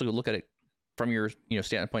kind of also look at it from your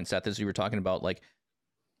standpoint, Seth, as you were talking about, like,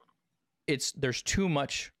 there's too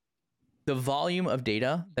much. The volume of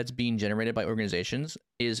data that's being generated by organizations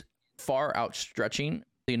is far outstretching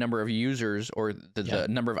the number of users or the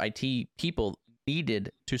number of IT people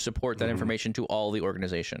needed to support that information to all the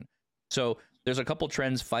organization. So there's a couple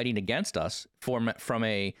trends fighting against us from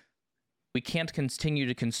a, we can't continue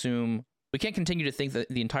to think that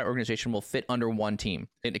the entire organization will fit under one team.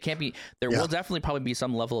 It can't be. There will definitely probably be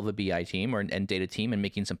some level of a BI team and data team, and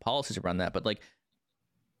making some policies around that. But like,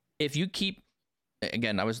 if you keep,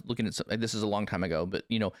 again, I was looking at this is a long time ago, but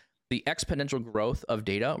the exponential growth of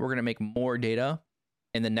data, we're going to make more data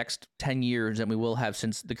in the next 10 years than we will have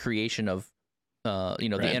since the creation of the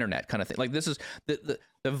internet, kind of thing. Like, this is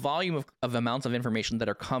the volume of amounts of information that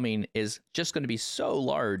are coming is just going to be so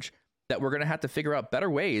large that we're going to have to figure out better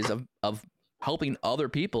ways of helping other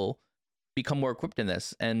people become more equipped in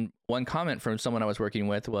this. And one comment from someone I was working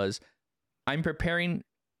with was,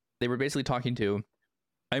 they were basically talking to,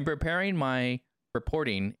 I'm preparing my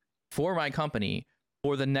reporting for my company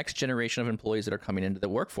for the next generation of employees that are coming into the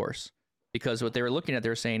workforce. Because what they were looking at, they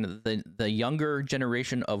were saying the younger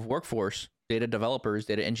generation of workforce, data developers,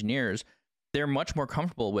 data engineers, they're much more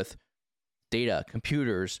comfortable with data,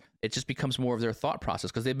 computers. It just becomes more of their thought process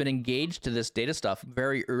because they've been engaged to this data stuff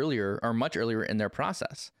much earlier in their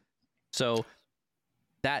process. So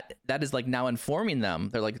that is like now informing them.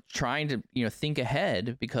 They're like trying to think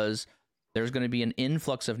ahead, because there's going to be an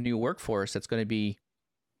influx of new workforce that's going to be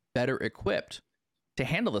better equipped to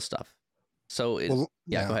handle this stuff. So go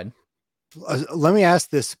ahead. Let me ask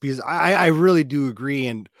this, because I really do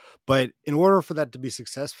agree, but in order for that to be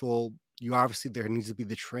successful, there needs to be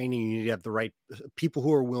the training. You need to have the right people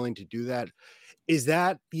who are willing to do that. Is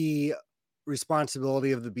that the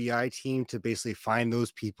responsibility of the BI team to basically find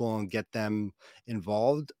those people and get them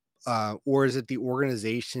involved? Or is it the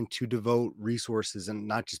organization to devote resources, and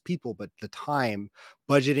not just people, but the time,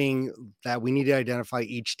 budgeting, that we need to identify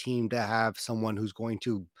each team to have someone who's going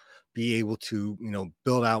to be able to,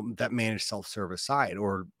 build out that managed self-service side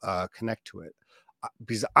or connect to it?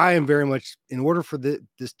 Because I am very much, in order for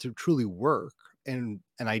this to truly work, and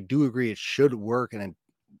I do agree it should work, and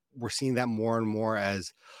we're seeing that more and more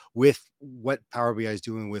as with what Power BI is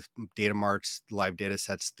doing with data marts, live data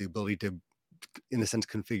sets, the ability to, in a sense,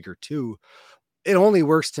 configure too. It only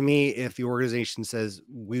works to me if the organization says,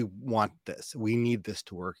 we want this, we need this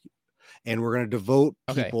to work, and we're going to devote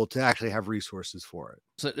people to actually have resources for it.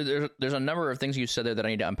 So there's a number of things you said there that I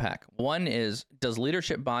need to unpack. One is, does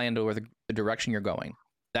leadership buy into the direction you're going?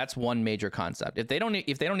 That's one major concept. If they don't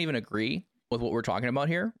even agree with what we're talking about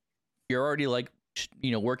here, you're already like,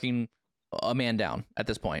 working a man down at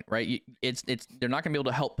this point, right? They're not going to be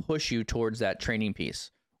able to help push you towards that training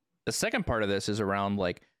piece. The second part of this is around,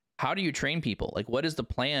 like, how do you train people? Like, what is the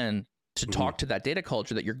plan to talk to that data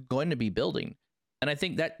culture that you're going to be building? And I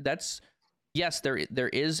think that's yes, there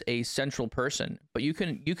is a central person, but you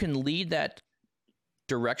can lead that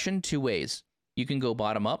direction two ways. you can go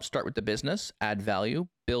bottom up, start with the business, add value,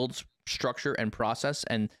 build structure and process,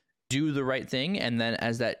 and do the right thing. And then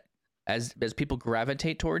as people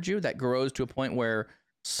gravitate towards you, that grows to a point where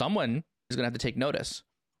someone is going to have to take notice.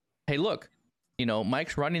 Hey, look,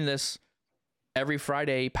 Mike's running this every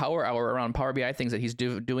Friday power hour around Power BI things that he's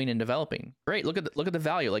doing and developing. Great. Look at the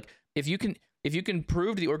value. Like if you can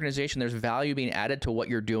prove to the organization there's value being added to what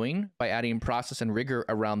you're doing by adding process and rigor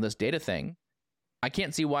around this data thing, I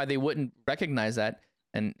can't see why they wouldn't recognize that.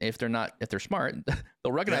 And if they're smart,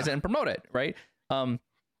 they'll recognize it and promote it. Right. On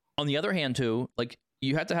the other hand too, like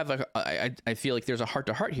you have to have I feel like there's a heart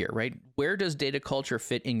to heart here, right? Where does data culture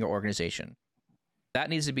fit in your organization? That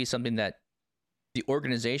needs to be something that the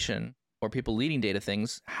organization or people leading data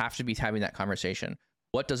things have to be having that conversation.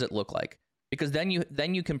 What does it look like? Because then you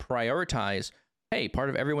can prioritize, hey, part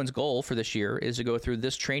of everyone's goal for this year is to go through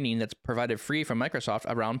this training that's provided free from Microsoft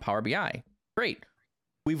around Power BI. Great.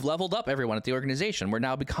 We've leveled up everyone at the organization. We're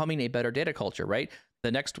now becoming a better data culture, right?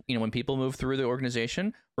 The next, when people move through the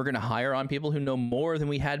organization, we're going to hire on people who know more than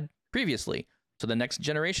we had previously. So the next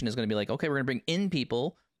generation is going to be like, okay, we're going to bring in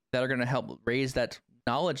people that are going to help raise that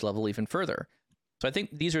knowledge level even further. So I think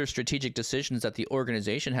these are strategic decisions that the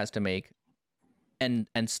organization has to make and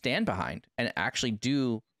stand behind and actually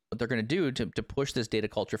do what they're going to do to push this data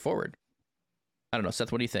culture forward. I don't know,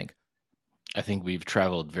 Seth, what do you think? I think we've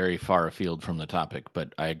traveled very far afield from the topic,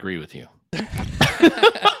 but I agree with you.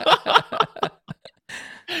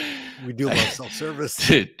 We do love self-service.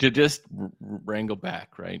 to just wrangle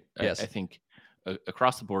back, right? Yes. I think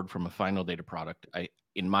across the board from a final data product,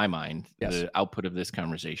 in my mind, the output of this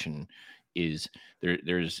conversation is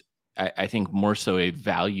there's I think more so a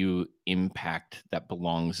value impact that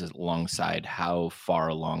belongs alongside how far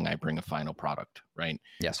along I bring a final product, right?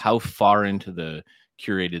 Yes. How far into the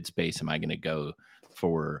curated space am I going to go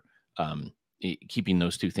for keeping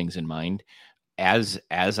those two things in mind? As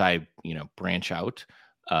I branch out,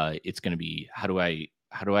 it's going to be how do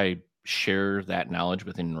I share that knowledge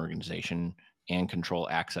within an organization and control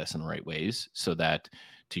access in the right ways, so that,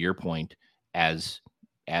 to your point, as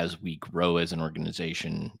we grow as an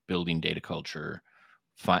organization, building data culture,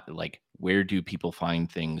 where do people find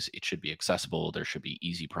things? It should be accessible. There should be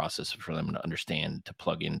easy process for them to understand, to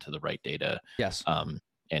plug into the right data. Yes. And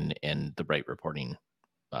the right reporting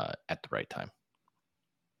at the right time.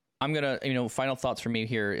 I'm gonna, final thoughts for me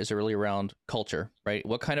here is really around culture, right?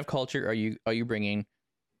 What kind of culture are you bringing?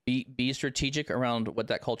 Be strategic around what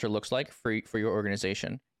that culture looks like for your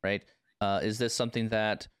organization, right? Is this something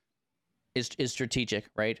that is strategic,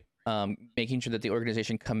 right? Making sure that the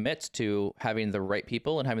organization commits to having the right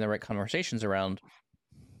people and having the right conversations around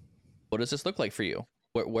what does this look like for you?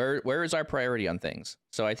 Where is our priority on things?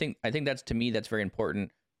 So I think that's, to me, that's very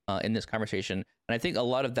important in this conversation. And I think a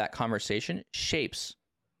lot of that conversation shapes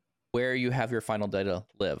where you have your final data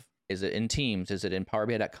live. Is it in Teams? Is it in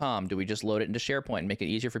PowerBI.com? Do we just load it into SharePoint and make it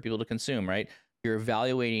easier for people to consume, right? You're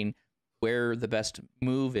evaluating where the best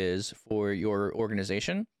move is for your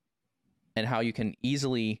organization and how you can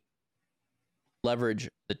easily leverage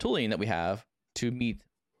the tooling that we have to meet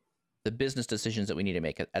the business decisions that we need to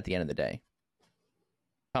make at the end of the day.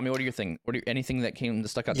 Tommy, what are your thing? Anything that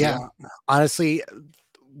stuck out to you? Yeah, honestly,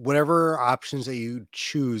 whatever options that you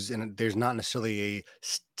choose, and there's not necessarily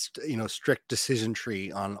a strict decision tree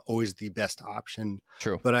on always the best option.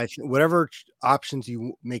 True. But I think whatever options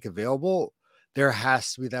you make available, there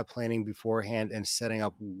has to be that planning beforehand and setting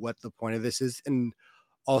up what the point of this is, and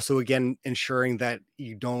also again ensuring that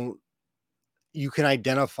you can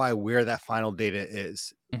identify where that final data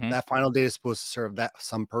is. Mm-hmm. That final data is supposed to serve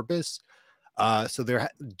some purpose. So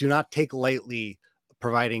do not take lightly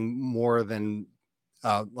providing more than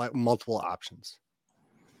like multiple options.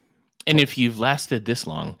 And if you've lasted this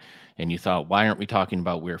long and you thought, why aren't we talking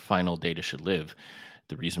about where final data should live?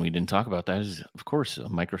 The reason we didn't talk about that is, of course, a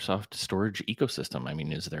Microsoft storage ecosystem. I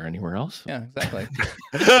mean, is there anywhere else? Yeah, exactly.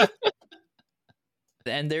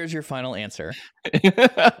 And there's your final answer.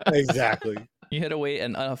 Exactly. You had to wait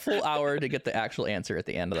a full hour to get the actual answer at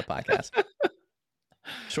the end of the podcast.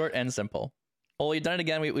 Short and simple. Well, we've done it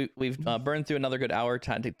again. We've burned through another good hour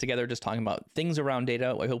together just talking about things around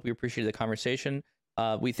data. I hope you appreciated the conversation.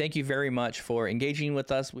 We thank you very much for engaging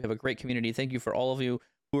with us. We have a great community. Thank you for all of you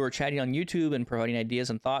who are chatting on YouTube and providing ideas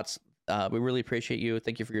and thoughts. We really appreciate you.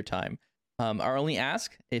 Thank you for your time. Our only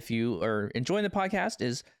ask, if you are enjoying the podcast,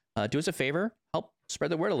 is do us a favor, help spread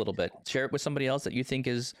the word a little bit. Share it with somebody else that you think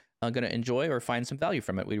is going to enjoy or find some value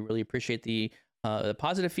from it. We really appreciate the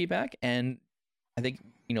positive feedback. And I think,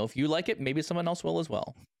 if you like it, maybe someone else will as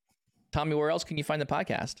well. Tommy, where else can you find the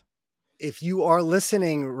podcast? if you are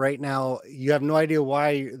listening right now, you have no idea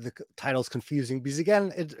why the title's confusing, because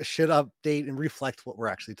again, it should update and reflect what we're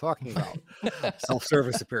actually talking about.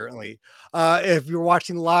 Self-service, apparently. If you're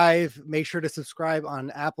watching live, make sure to subscribe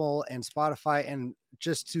on Apple and Spotify. And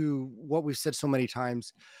just to what we've said so many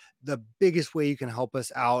times, the biggest way you can help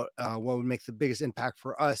us out, what would make the biggest impact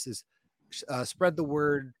for us is spread the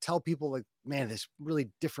word, tell people like, man, this really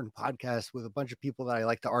different podcast with a bunch of people that I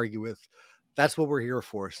like to argue with. That's what we're here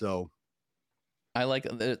for. So I like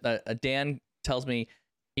Dan tells me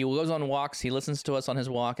he goes on walks, he listens to us on his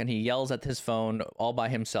walk, and he yells at his phone all by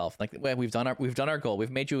himself. Like, well, we've done our goal.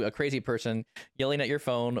 We've made you a crazy person yelling at your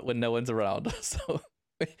phone when no one's around. So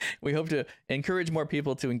we hope to encourage more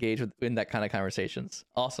people to engage in that kind of conversations.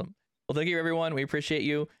 Awesome. Well, thank you, everyone. We appreciate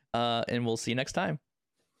you, and we'll see you next time.